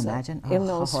those. Can you imagine? In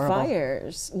those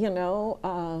fires, you know.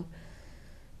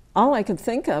 All I could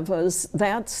think of was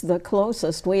that's the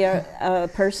closest a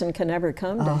person can ever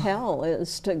come to hell,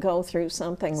 is to go through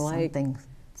something like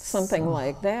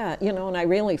that, you know. And I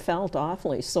really felt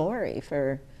awfully sorry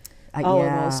for all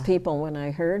of those people when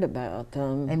I heard about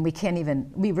them. And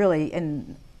we really,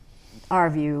 in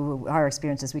our view, our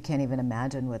experiences, we can't even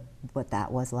imagine what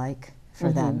that was like for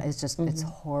them. It's just, it's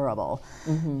horrible,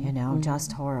 you know,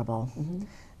 just horrible.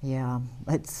 Yeah,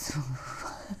 it's...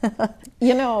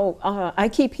 You know, I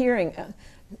keep hearing,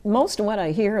 most of what I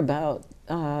hear about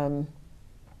the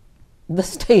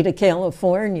state of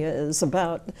California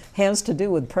has to do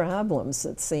with problems,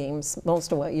 it seems,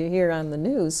 most of what you hear on the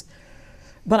news.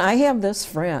 But I have this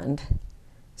friend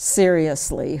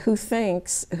seriously,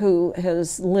 who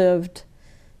has lived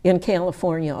in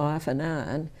California off and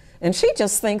on, and she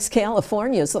just thinks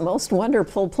California is the most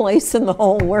wonderful place in the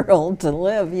whole world to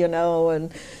live, you know.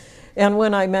 And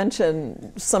when I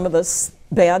mention some of this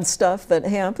bad stuff that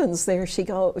happens there, she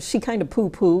kind of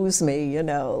poo-poos me, you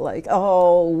know, like,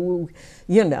 oh,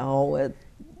 you know,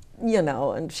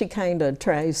 and she kind of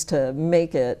tries to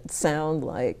make it sound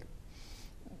like,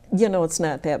 you know, it's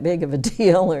not that big of a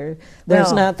deal, or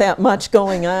there's not that much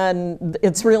going on.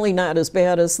 It's really not as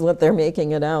bad as what they're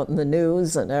making it out in the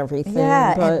news and everything.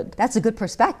 Yeah, but and that's a good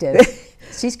perspective.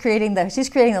 She's creating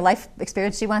the life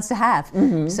experience she wants to have.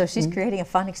 So she's creating a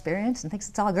fun experience and thinks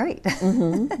it's all great.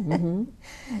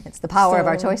 It's the power of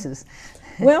our choices.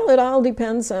 Well, it all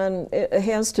depends on, it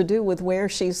has to do with where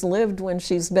she's lived when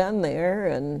she's been there,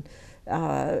 and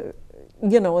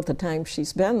you know, at the time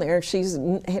she's been there, she's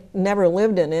never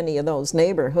lived in any of those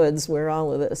neighborhoods where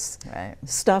all of this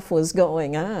stuff was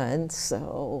going on.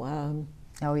 So,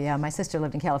 oh yeah, my sister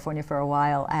lived in California for a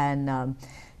while, and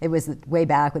it was way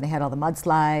back when they had all the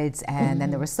mudslides, and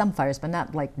then there was some fires, but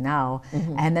not like now.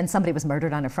 And then somebody was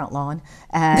murdered on her front lawn,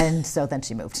 and so then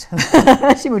she moved.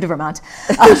 She moved to Vermont.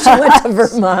 She went to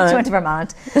Vermont. She went to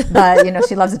Vermont, but you know,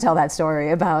 she loves to tell that story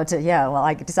about yeah. Well,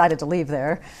 I decided to leave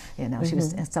there. You know, she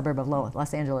was a suburb of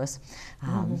Los Angeles.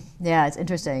 Yeah, it's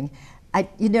interesting.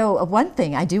 You know, one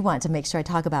thing I do want to make sure I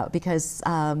talk about, because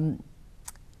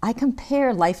I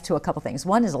compare life to a couple things.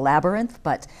 One is a labyrinth,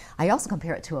 but I also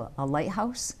compare it to a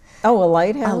lighthouse. Oh, a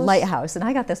lighthouse? A lighthouse. And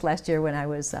I got this last year when I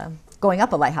was going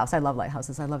up a lighthouse. I love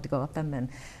lighthouses. I love to go up them and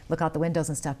look out the windows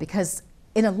and stuff, because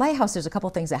in a lighthouse, there's a couple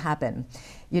things that happen.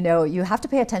 You know, you have to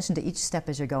pay attention to each step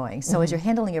as you're going. So as you're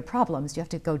handling your problems, you have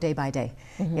to go day by day.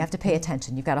 You have to pay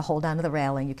attention. You've got to hold on to the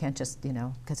railing. You can't just, you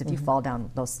know, because if you fall down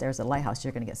those stairs at a lighthouse,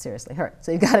 you're going to get seriously hurt.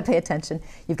 So you've got to pay attention.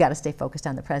 You've got to stay focused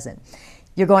on the present.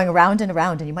 You're going around and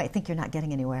around, and you might think you're not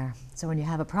getting anywhere. So when you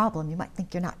have a problem, you might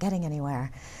think you're not getting anywhere,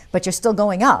 but you're still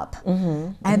going up.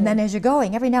 And then as you're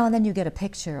going, every now and then you get a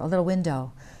picture, a little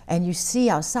window, and you see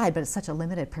outside, but it's such a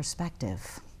limited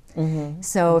perspective.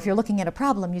 So if you're looking at a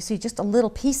problem, you see just a little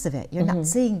piece of it. You're not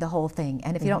seeing the whole thing.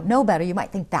 And if you don't know better, you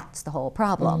might think that's the whole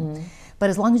problem. But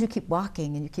as long as you keep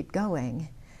walking and you keep going,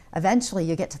 eventually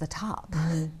you get to the top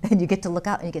and you get to look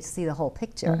out and you get to see the whole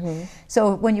picture.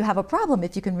 So when you have a problem,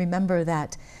 if you can remember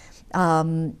that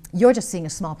you're just seeing a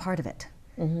small part of it.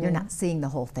 You're not seeing the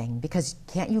whole thing, because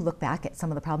can't you look back at some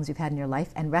of the problems you've had in your life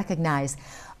and recognize,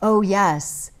 oh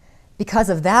yes, because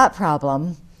of that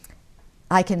problem,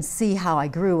 I can see how I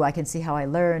grew, I can see how I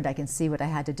learned, I can see what I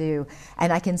had to do,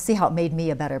 and I can see how it made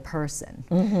me a better person.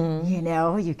 You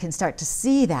know, you can start to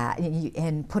see that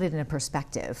and put it in a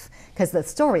perspective, because the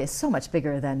story is so much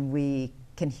bigger than we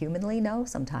can humanly know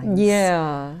sometimes.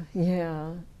 Yeah,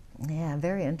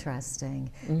 very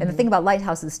interesting. And the thing about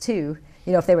lighthouses too,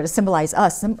 you know, if they were to symbolize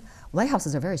us,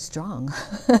 lighthouses are very strong.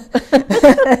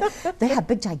 They have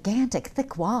big, gigantic,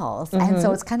 thick walls. And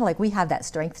so it's kind of like we have that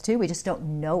strength too, we just don't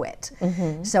know it.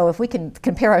 So if we can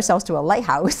compare ourselves to a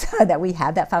lighthouse, that we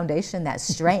have that foundation, that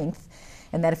strength,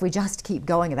 and that if we just keep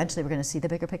going, eventually we're going to see the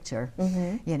bigger picture.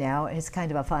 You know, it's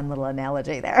kind of a fun little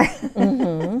analogy there.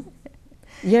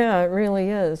 Yeah, it really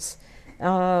is.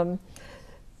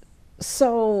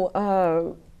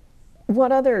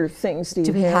 What other things do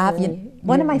you have?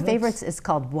 One of my favorites is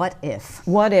called What If.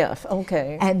 What If,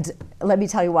 okay. And let me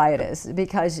tell you why it is.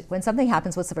 Because when something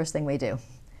happens, what's the first thing we do?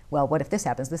 Well, what if this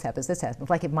happens, this happens, this happens?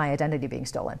 Like my identity being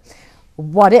stolen.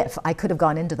 What if I could have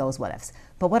gone into those what ifs?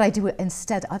 But what I do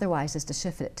instead otherwise is to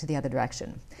shift it to the other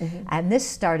direction. And this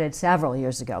started several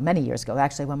years ago, many years ago,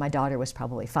 actually, when my daughter was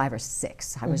probably 5 or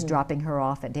 6. I was dropping her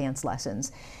off at dance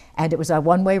lessons. And it was a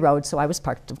one-way road, so I was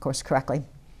parked, of course, correctly.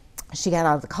 She got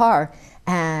out of the car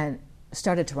and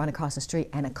started to run across the street,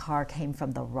 and a car came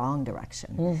from the wrong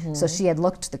direction. So she had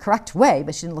looked the correct way,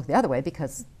 but she didn't look the other way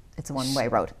because it's a one-way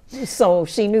road. So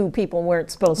she knew people weren't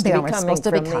supposed to be coming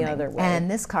from the other way. And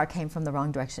this car came from the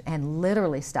wrong direction and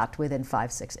literally stopped within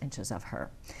 5-6 inches of her.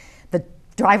 The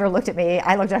driver looked at me,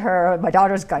 I looked at her, my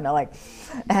daughter's kind of like,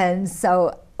 and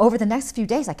so over the next few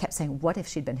days I kept saying, what if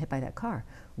she'd been hit by that car?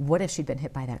 What if she'd been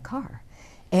hit by that car?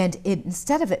 And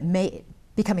instead of it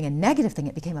becoming a negative thing,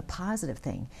 it became a positive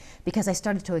thing, because I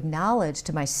started to acknowledge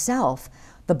to myself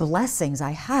the blessings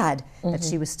I had, that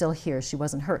she was still here, she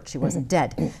wasn't hurt, she wasn't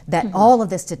dead, that all of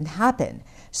this didn't happen.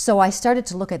 So I started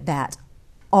to look at that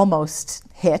almost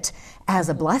hit as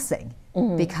a blessing,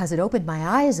 because it opened my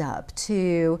eyes up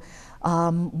to,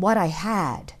 what I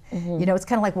had. You know, it's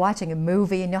kind of like watching a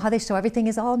movie. You know how they show everything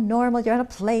is all normal. You're on a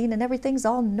plane and everything's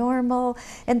all normal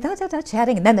and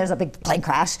chatting, and then there's a big plane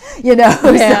crash. You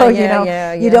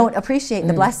know, you don't appreciate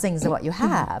the blessings of what you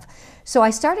have. So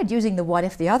I started using the what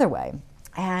if the other way,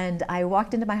 and I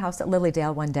walked into my house at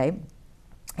Lilydale one day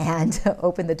and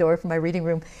opened the door from my reading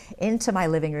room into my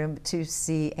living room to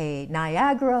see a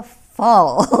Niagara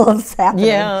Falls happening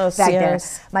back there.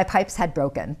 My pipes had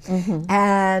broken,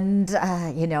 and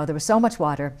you know, there was so much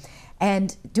water,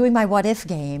 and doing my what if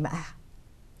game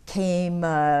became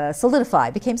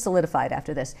solidified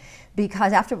after this,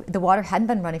 because after the water hadn't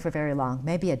been running for very long,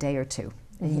 maybe a day or two.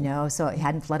 You know, so it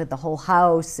hadn't flooded the whole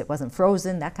house, it wasn't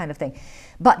frozen, that kind of thing.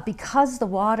 But because the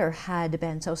water had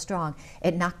been so strong,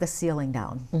 it knocked the ceiling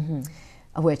down,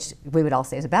 which we would all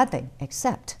say is a bad thing,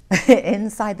 except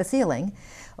inside the ceiling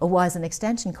was an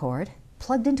extension cord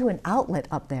plugged into an outlet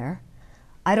up there.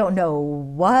 I don't know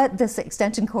what this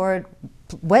extension cord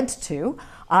went to.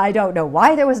 I don't know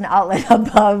why there was an outlet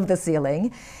above the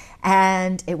ceiling,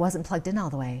 and it wasn't plugged in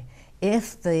all the way.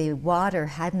 If the water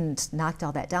hadn't knocked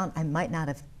all that down, I might not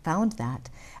have found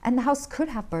that. And the house could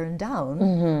have burned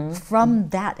down from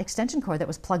that extension cord that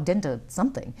was plugged into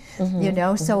something, you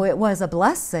know? So it was a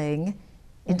blessing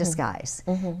in disguise.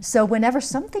 So whenever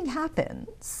something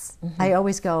happens, I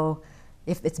always go,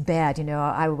 if it's bad, you know,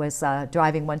 I was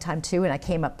driving one time too, and I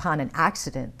came upon an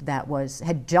accident that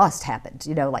had just happened,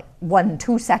 you know, like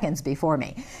 1-2 seconds before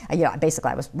me. You know,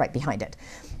 basically I was right behind it.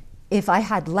 If I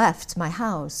had left my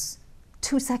house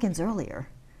 2 seconds earlier,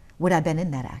 would I have been in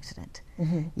that accident?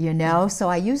 You know, so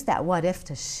I used that what if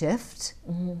to shift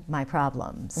my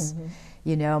problems.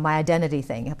 You know, my identity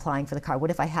thing, applying for the car. What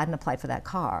if I hadn't applied for that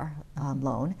car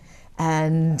loan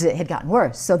and it had gotten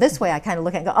worse? So this way I kind of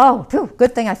look at it and go, oh, phew,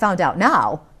 good thing I found out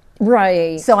now.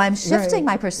 Right. So I'm shifting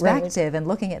my perspective and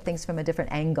looking at things from a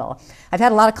different angle. I've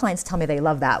had a lot of clients tell me they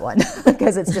love that one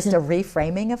because it's just a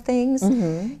reframing of things,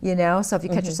 you know. So if you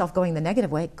catch yourself going the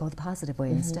negative way, go the positive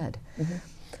way instead.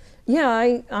 Yeah,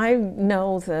 I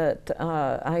know that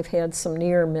I've had some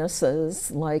near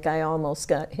misses. Like I almost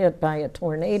got hit by a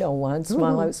tornado once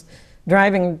while I was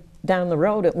driving down the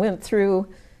road. It went through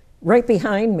right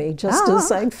behind me just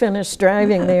as I'd finished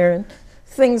driving there, and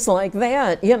things like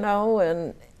that, you know.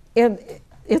 And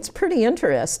it's pretty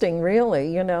interesting,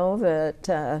 really, you know,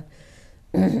 that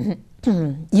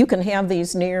you can have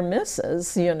these near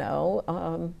misses, you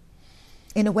know.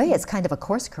 In a way, it's kind of a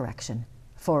course correction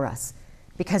for us,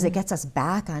 because it gets us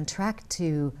back on track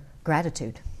to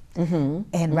gratitude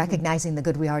and recognizing the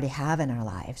good we already have in our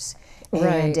lives.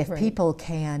 And if people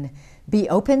can be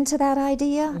open to that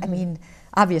idea, I mean,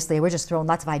 obviously we're just throwing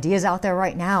lots of ideas out there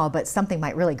right now, but something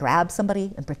might really grab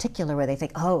somebody in particular where they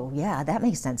think, oh yeah, that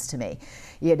makes sense to me,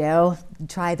 you know,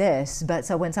 try this. But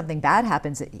so when something bad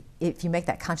happens, if you make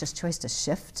that conscious choice to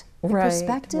shift your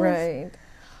perspective,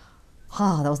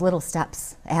 oh, those little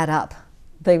steps add up.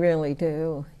 They really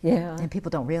do, yeah. And people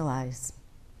don't realize.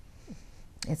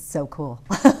 It's so cool.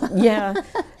 Yeah,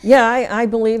 I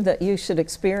believe that you should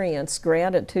experience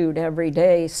gratitude every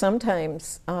day.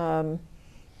 Sometimes,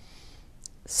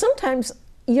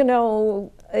 you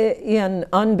know, in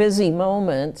unbusy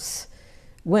moments,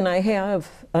 when I have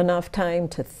enough time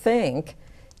to think,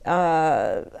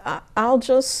 I'll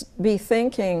just be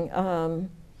thinking,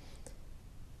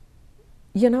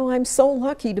 you know, I'm so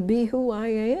lucky to be who I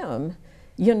am.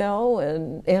 You know,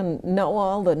 and know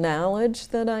all the knowledge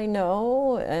that I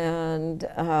know, and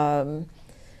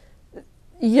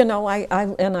you know,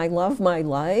 I love my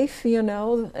life, you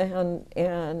know,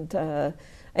 and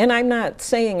I'm not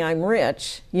saying I'm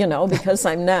rich, you know, because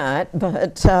I'm not,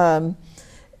 but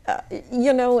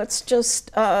you know, it's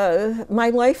just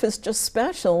my life is just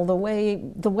special the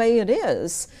way it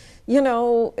is. You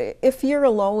know, if you're a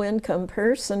low-income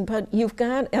person, but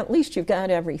at least you've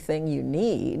got everything you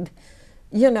need.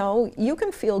 You know, you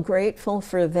can feel grateful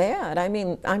for that. I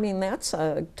mean, that's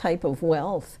a type of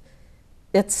wealth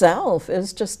itself,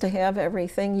 is just to have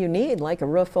everything you need, like a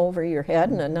roof over your head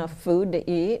and enough food to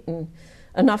eat and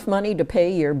enough money to pay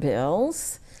your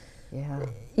bills. Yeah.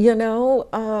 You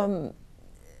know,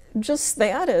 just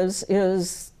that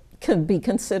can be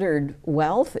considered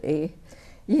wealthy,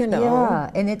 you know.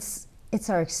 Yeah, and it's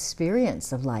our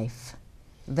experience of life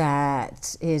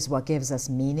that is what gives us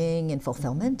meaning and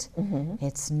fulfillment.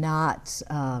 It's not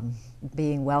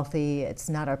being wealthy, it's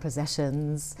not our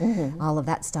possessions, all of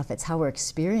that stuff. It's how we're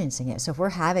experiencing it. So if we're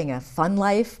having a fun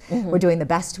life, we're doing the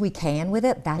best we can with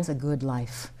it, that's a good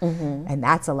life. And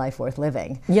that's a life worth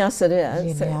living. Yes, it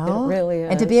is. You know? It really is.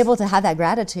 And to be able to have that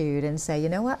gratitude and say, you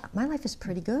know what, my life is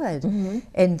pretty good.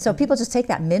 And so people just take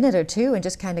that minute or two and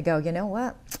just kind of go, you know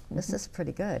what, this is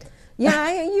pretty good. Yeah,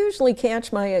 I usually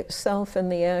catch myself in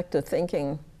the act of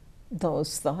thinking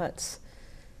those thoughts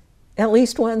at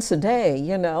least once a day,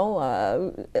 you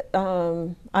know.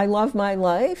 I love my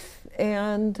life,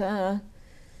 and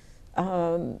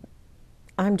I'm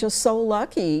just so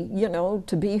lucky, you know,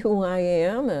 to be who I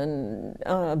am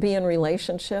and be in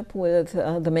relationship with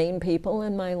the main people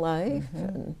in my life.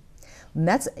 And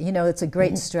that's, you know, it's a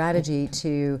great strategy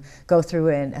to go through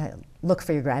and look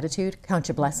for your gratitude, count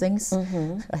your blessings.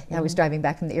 I was driving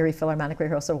back from the Erie Philharmonic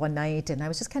rehearsal one night, and I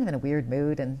was just kind of in a weird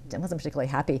mood and I wasn't particularly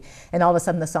happy. And all of a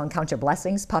sudden the song Count Your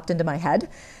Blessings popped into my head.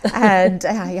 And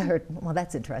I heard, well,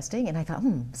 that's interesting. And I thought,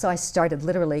 So I started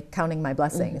literally counting my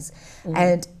blessings.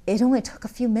 And it only took a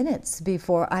few minutes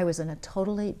before I was in a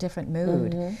totally different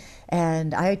mood.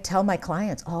 And I tell my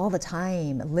clients all the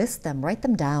time, list them, write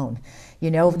them down.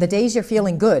 You know, the days you're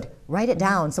feeling good, write it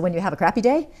down. So when you have a crappy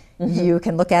day, you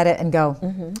can look at it and go,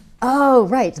 oh,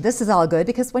 right, this is all good.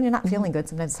 Because when you're not feeling good,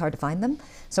 sometimes it's hard to find them.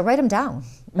 So write them down.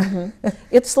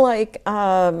 It's like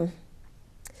one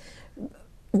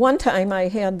time I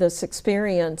had this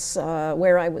experience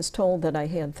where I was told that I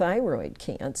had thyroid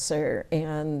cancer.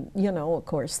 And, you know, of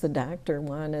course, the doctor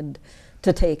wanted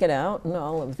to take it out and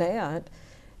all of that.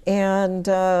 And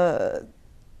I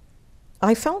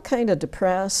felt kind of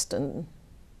depressed and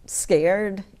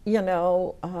scared, you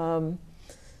know,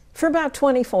 for about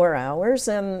 24 hours.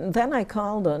 And then I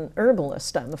called an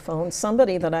herbalist on the phone,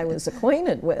 somebody that I was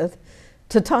acquainted with,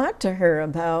 to talk to her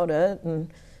about it. And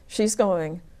she's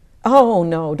going, oh,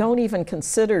 no, don't even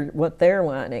consider what they're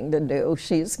wanting to do.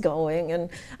 She's going. And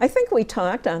I think we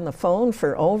talked on the phone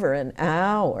for over an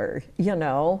hour, you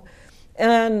know.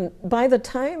 And by the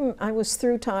time I was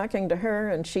through talking to her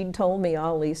and she'd told me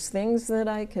all these things that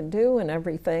I could do and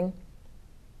everything,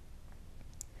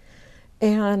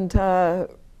 and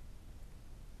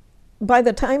by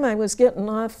the time I was getting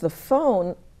off the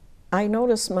phone, I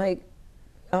noticed my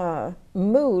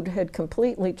mood had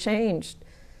completely changed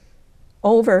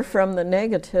over from the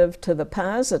negative to the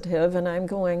positive, and I'm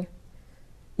going,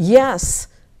 yes,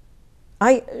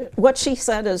 what she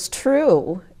said is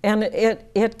true, and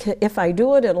if I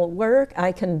do it, it'll work.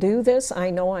 I can do this.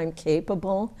 I know I'm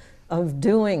capable of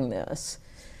doing this.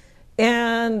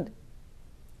 And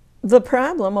the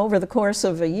problem over the course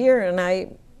of a year, and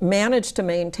I managed to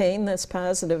maintain this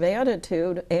positive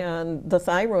attitude, and the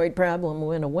thyroid problem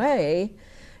went away,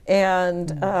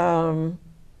 and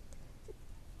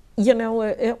you know,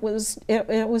 it was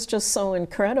just so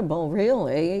incredible,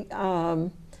 really.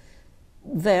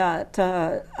 That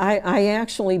I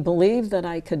actually believed that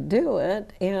I could do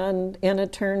it, and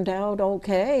it turned out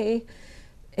okay.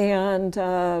 And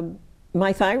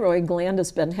my thyroid gland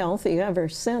has been healthy ever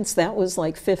since. That was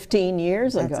like 15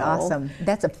 years ago. That's awesome.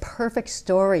 That's a perfect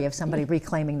story of somebody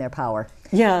reclaiming their power.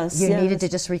 Yes. You needed to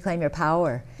just reclaim your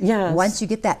power. Yes. Once you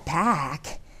get that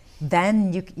back,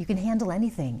 then you can handle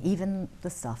anything, even the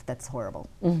stuff that's horrible.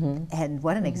 And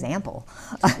what an example.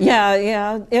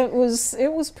 Yeah, it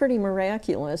was pretty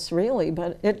miraculous, really,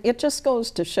 but it just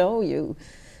goes to show you,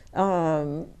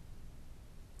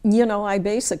 you know, I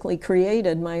basically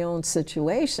created my own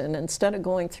situation. Instead of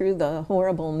going through the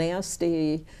horrible,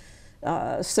 nasty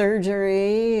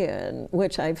surgery, and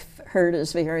which I've heard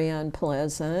is very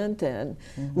unpleasant, and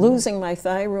losing my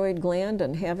thyroid gland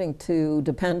and having to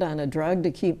depend on a drug to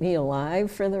keep me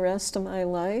alive for the rest of my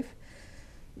life,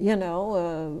 you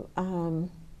know,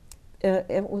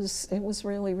 it was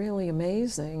really, really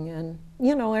amazing. And,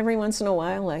 you know, every once in a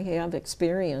while I have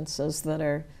experiences that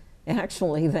are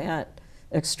actually that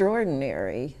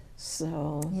extraordinary.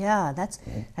 So yeah, that's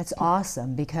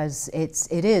awesome, because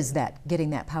it is that getting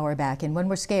that power back. And when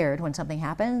we're scared, when something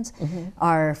happens,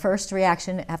 our first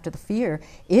reaction after the fear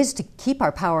is to keep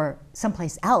our power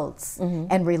someplace else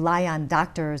and rely on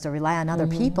doctors or rely on other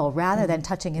people rather than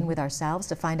touching in with ourselves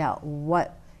to find out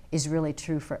what is really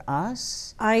true for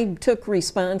us. I took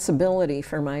responsibility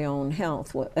for my own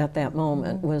health at that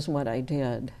moment, was what I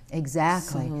did.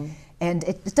 Exactly. So. And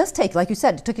it does take, like you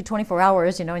said, it took you 24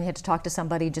 hours, you know, and you had to talk to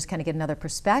somebody, just kind of get another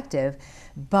perspective,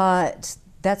 but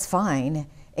that's fine.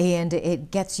 And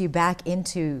it gets you back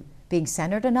into being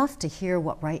centered enough to hear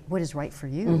what is right for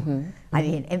you. I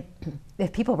mean, and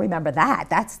if people remember that,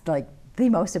 that's like the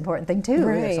most important thing too.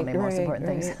 There's so many most important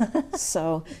things.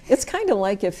 So it's kind of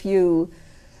like if you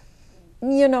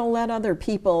know, let other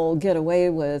people get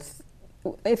away with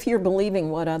if you're believing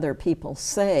what other people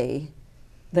say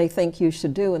they think you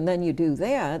should do, and then you do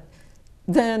that,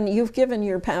 then you've given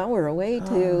your power away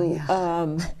to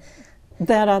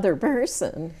that other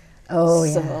person. Oh,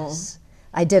 yes.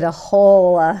 I did a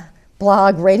whole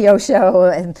blog, radio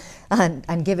show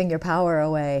on giving your power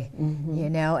away, you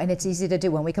know, and it's easy to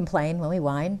do. When we complain, when we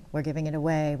whine, we're giving it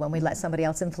away. When we let somebody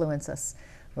else influence us,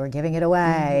 we're giving it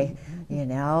away, you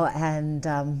know,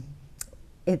 and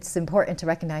it's important to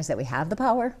recognize that we have the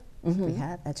power.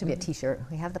 That should be a t-shirt.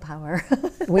 We have the power.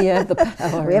 We have the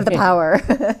power. We have the power.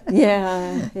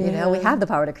 Yeah. You know, we have the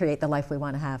power to create the life we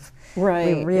want to have.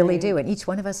 Right. We really do. And each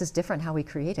one of us is different how we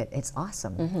create it. It's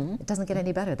awesome. It doesn't get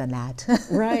any better than that.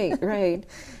 Right.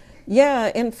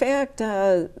 Yeah, in fact,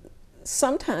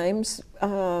 sometimes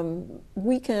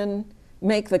we can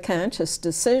make the conscious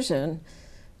decision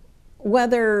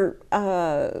whether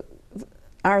our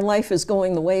life is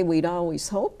going the way we'd always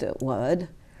hoped it would.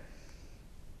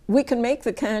 We can make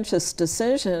the conscious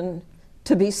decision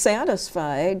to be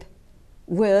satisfied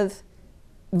with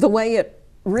the way it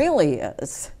really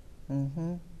is.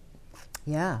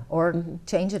 Yeah, or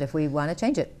change it if we want to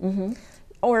change it.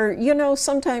 Or, you know,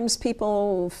 sometimes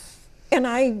people, and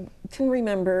I can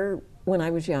remember when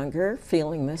I was younger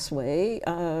feeling this way,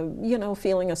 you know,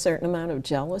 feeling a certain amount of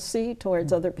jealousy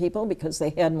towards other people because they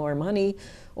had more money,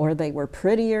 or they were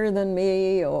prettier than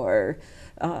me, or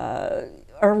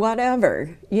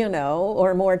whatever, you know,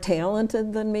 or more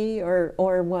talented than me,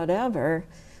 or whatever.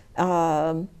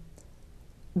 But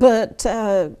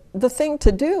the thing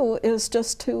to do is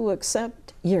just to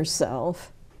accept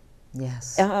yourself.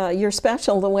 Yes. You're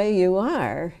special the way you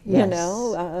are, you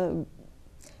know.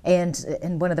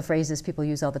 And one of the phrases people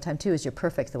use all the time too is you're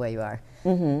perfect the way you are.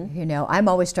 You know, I'm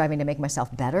always striving to make myself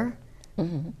better,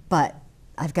 but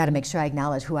I've got to make sure I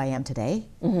acknowledge who I am today,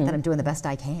 that I'm doing the best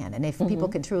I can. And if people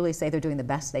can truly say they're doing the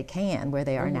best they can where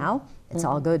they are now, it's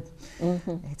all good.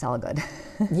 It's all good.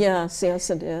 Yes,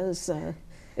 it is.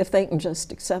 If they can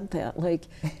just accept that. Like,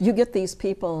 you get these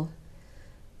people,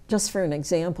 just for an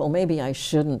example, maybe I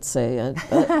shouldn't say it,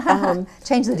 but,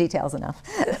 change the details enough.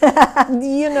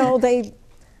 you know,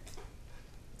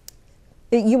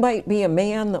 you might be a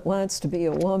man that wants to be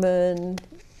a woman,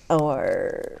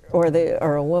 or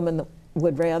a woman that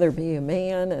would rather be a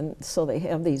man, and so they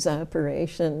have these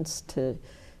operations to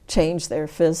change their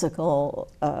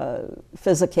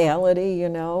physicality, you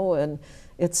know, and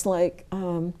it's like,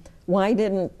 why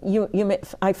didn't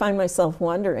I find myself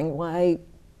wondering why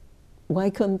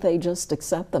couldn't they just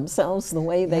accept themselves the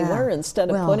way they were instead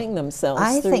of putting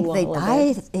themselves through all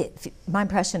of it? My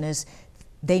impression is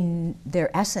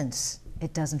their essence,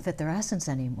 it doesn't fit their essence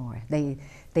anymore.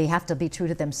 They have to be true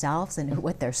to themselves, and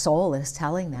what their soul is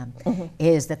telling them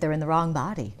is that they're in the wrong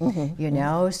body, you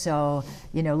know? So,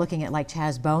 you know, looking at like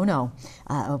Chaz Bono,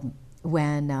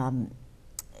 when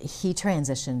he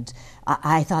transitioned,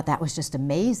 I thought that was just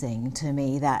amazing to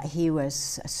me that he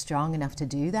was strong enough to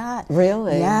do that.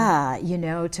 Really? Yeah, you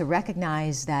know, to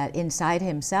recognize that inside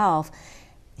himself,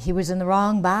 he was in the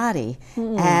wrong body.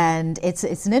 And it's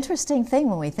an interesting thing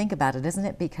when we think about it, isn't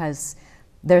it? Because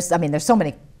there's so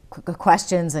many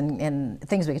questions and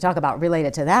things we could talk about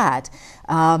related to that.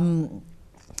 And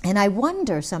I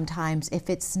wonder sometimes if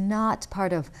it's not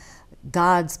part of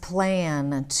God's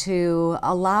plan to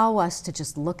allow us to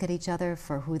just look at each other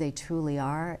for who they truly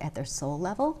are at their soul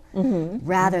level,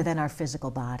 rather than our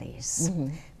physical bodies.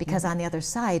 Because on the other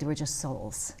side, we're just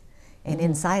souls. And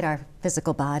inside our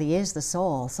physical body is the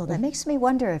soul. So that makes me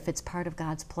wonder if it's part of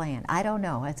God's plan. I don't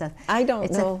know. It's a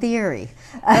theory.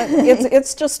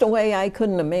 It's just a way I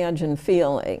couldn't imagine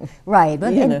feeling. Right.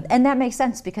 But, and that makes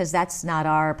sense because that's not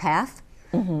our path.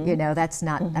 You know, that's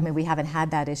not, I mean, we haven't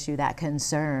had that issue, that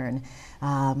concern,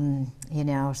 you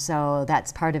know, so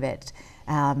that's part of it.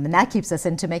 And that keeps us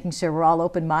into making sure we're all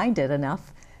open-minded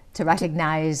enough to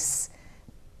recognize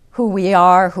who we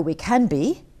are, who we can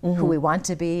be, who we want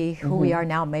to be, who we are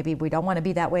now. Maybe we don't want to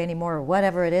be that way anymore, or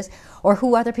whatever it is, or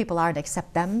who other people are, and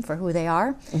accept them for who they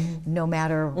are, no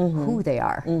matter who they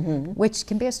are, which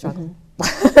can be a struggle.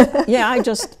 Yeah,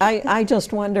 I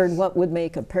just wondered what would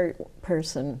make a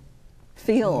person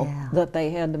feel that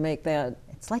they had to make that.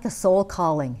 It's like a soul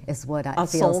calling is what it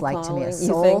feels like to me. A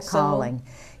soul soul calling.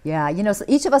 Yeah, you know, so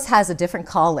each of us has a different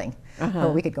calling.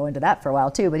 Well, we could go into that for a while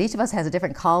too, but each of us has a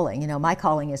different calling. You know, my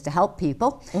calling is to help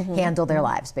people handle their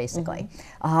lives, basically.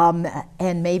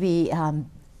 And maybe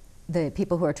the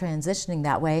people who are transitioning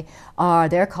that way,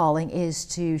 their calling is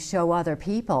to show other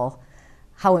people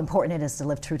how important it is to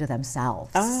live true to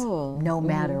themselves, no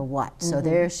matter what. So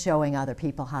they're showing other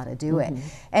people how to do it.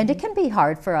 And it can be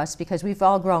hard for us because we've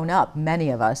all grown up, many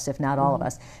of us, if not all of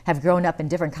us, have grown up in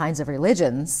different kinds of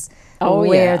religions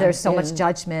where there's so much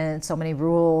judgment, so many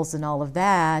rules and all of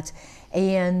that.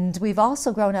 And we've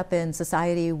also grown up in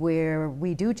society where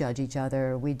we do judge each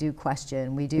other, we do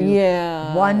question, we do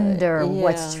wonder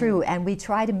what's true, and we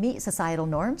try to meet societal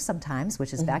norms sometimes,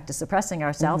 which is back to suppressing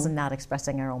ourselves and not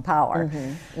expressing our own power.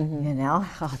 You know,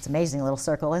 it's an amazing little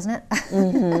circle, isn't it?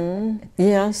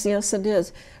 Yes, yes it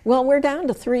is. Well, we're down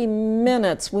to 3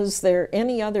 minutes. Was there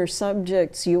any other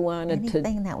subjects you wanted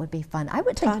Anything that would be fun? I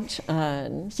would touch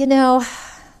on? You know,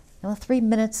 3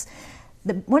 minutes.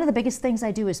 One of the biggest things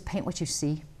I do is paint what you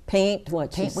see. Paint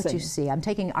what you see. I'm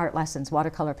taking art lessons,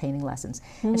 watercolor painting lessons.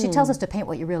 And she tells us to paint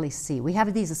what you really see. We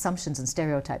have these assumptions and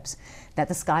stereotypes that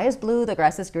the sky is blue, the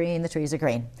grass is green, the trees are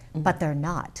green. But they're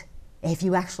not. If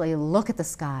you actually look at the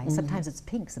sky, sometimes it's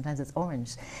pink, sometimes it's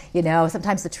orange. You know,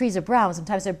 sometimes the trees are brown,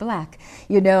 sometimes they're black.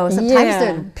 You know, sometimes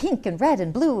they're pink and red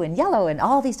and blue and yellow and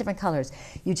all these different colors.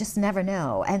 You just never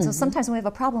know. And so sometimes when we have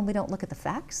a problem, we don't look at the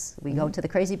facts. We go to the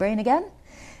crazy brain again.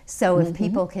 So if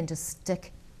people can just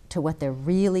stick to what they're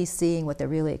really seeing, what they're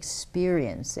really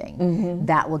experiencing,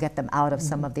 that will get them out of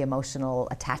some of the emotional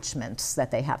attachments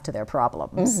that they have to their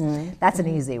problems. That's an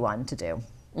easy one to do.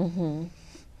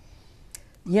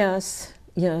 Yes,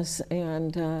 yes,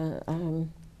 and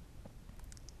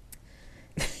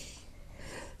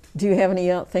do you have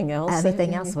anything else?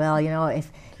 Anything else? Well, you know, if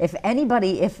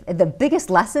the biggest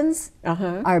lessons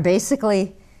are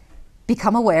basically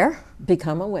become aware.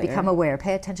 Become aware. Become aware.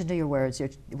 Pay attention to your words.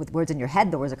 With words in your head,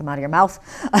 the words that come out of your mouth.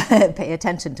 Pay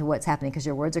attention to what's happening because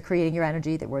your words are creating your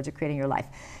energy. The words are creating your life.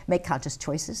 Make conscious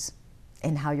choices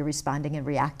in how you're responding and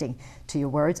reacting to your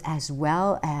words as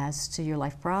well as to your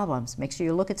life problems. Make sure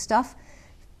you look at stuff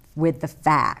with the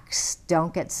facts.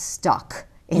 Don't get stuck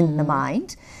in the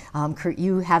mind.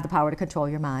 You have the power to control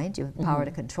your mind. You have the power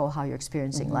to control how you're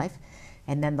experiencing life.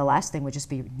 And then the last thing would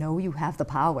just be, know you have the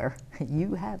power.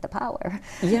 You have the power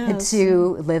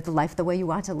to live the life the way you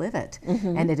want to live it.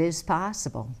 And it is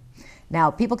possible. Now,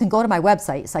 people can go to my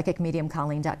website,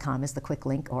 psychicmediumcolleen.com is the quick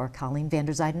link, or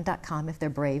ColleenVanderzyden.com if they're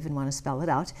brave and want to spell it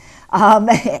out.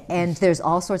 And there's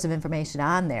all sorts of information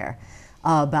on there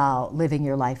about living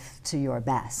your life to your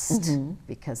best,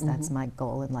 because that's my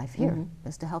goal in life here,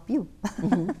 is to help you.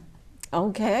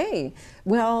 Okay.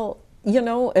 Well, you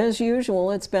know, as usual,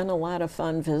 it's been a lot of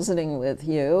fun visiting with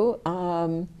you.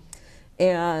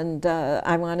 And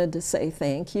I wanted to say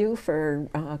thank you for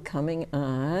coming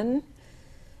on.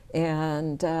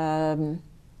 And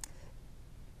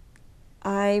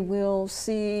I will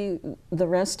see the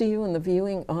rest of you in the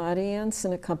viewing audience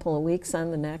in a couple of weeks on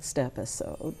the next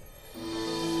episode.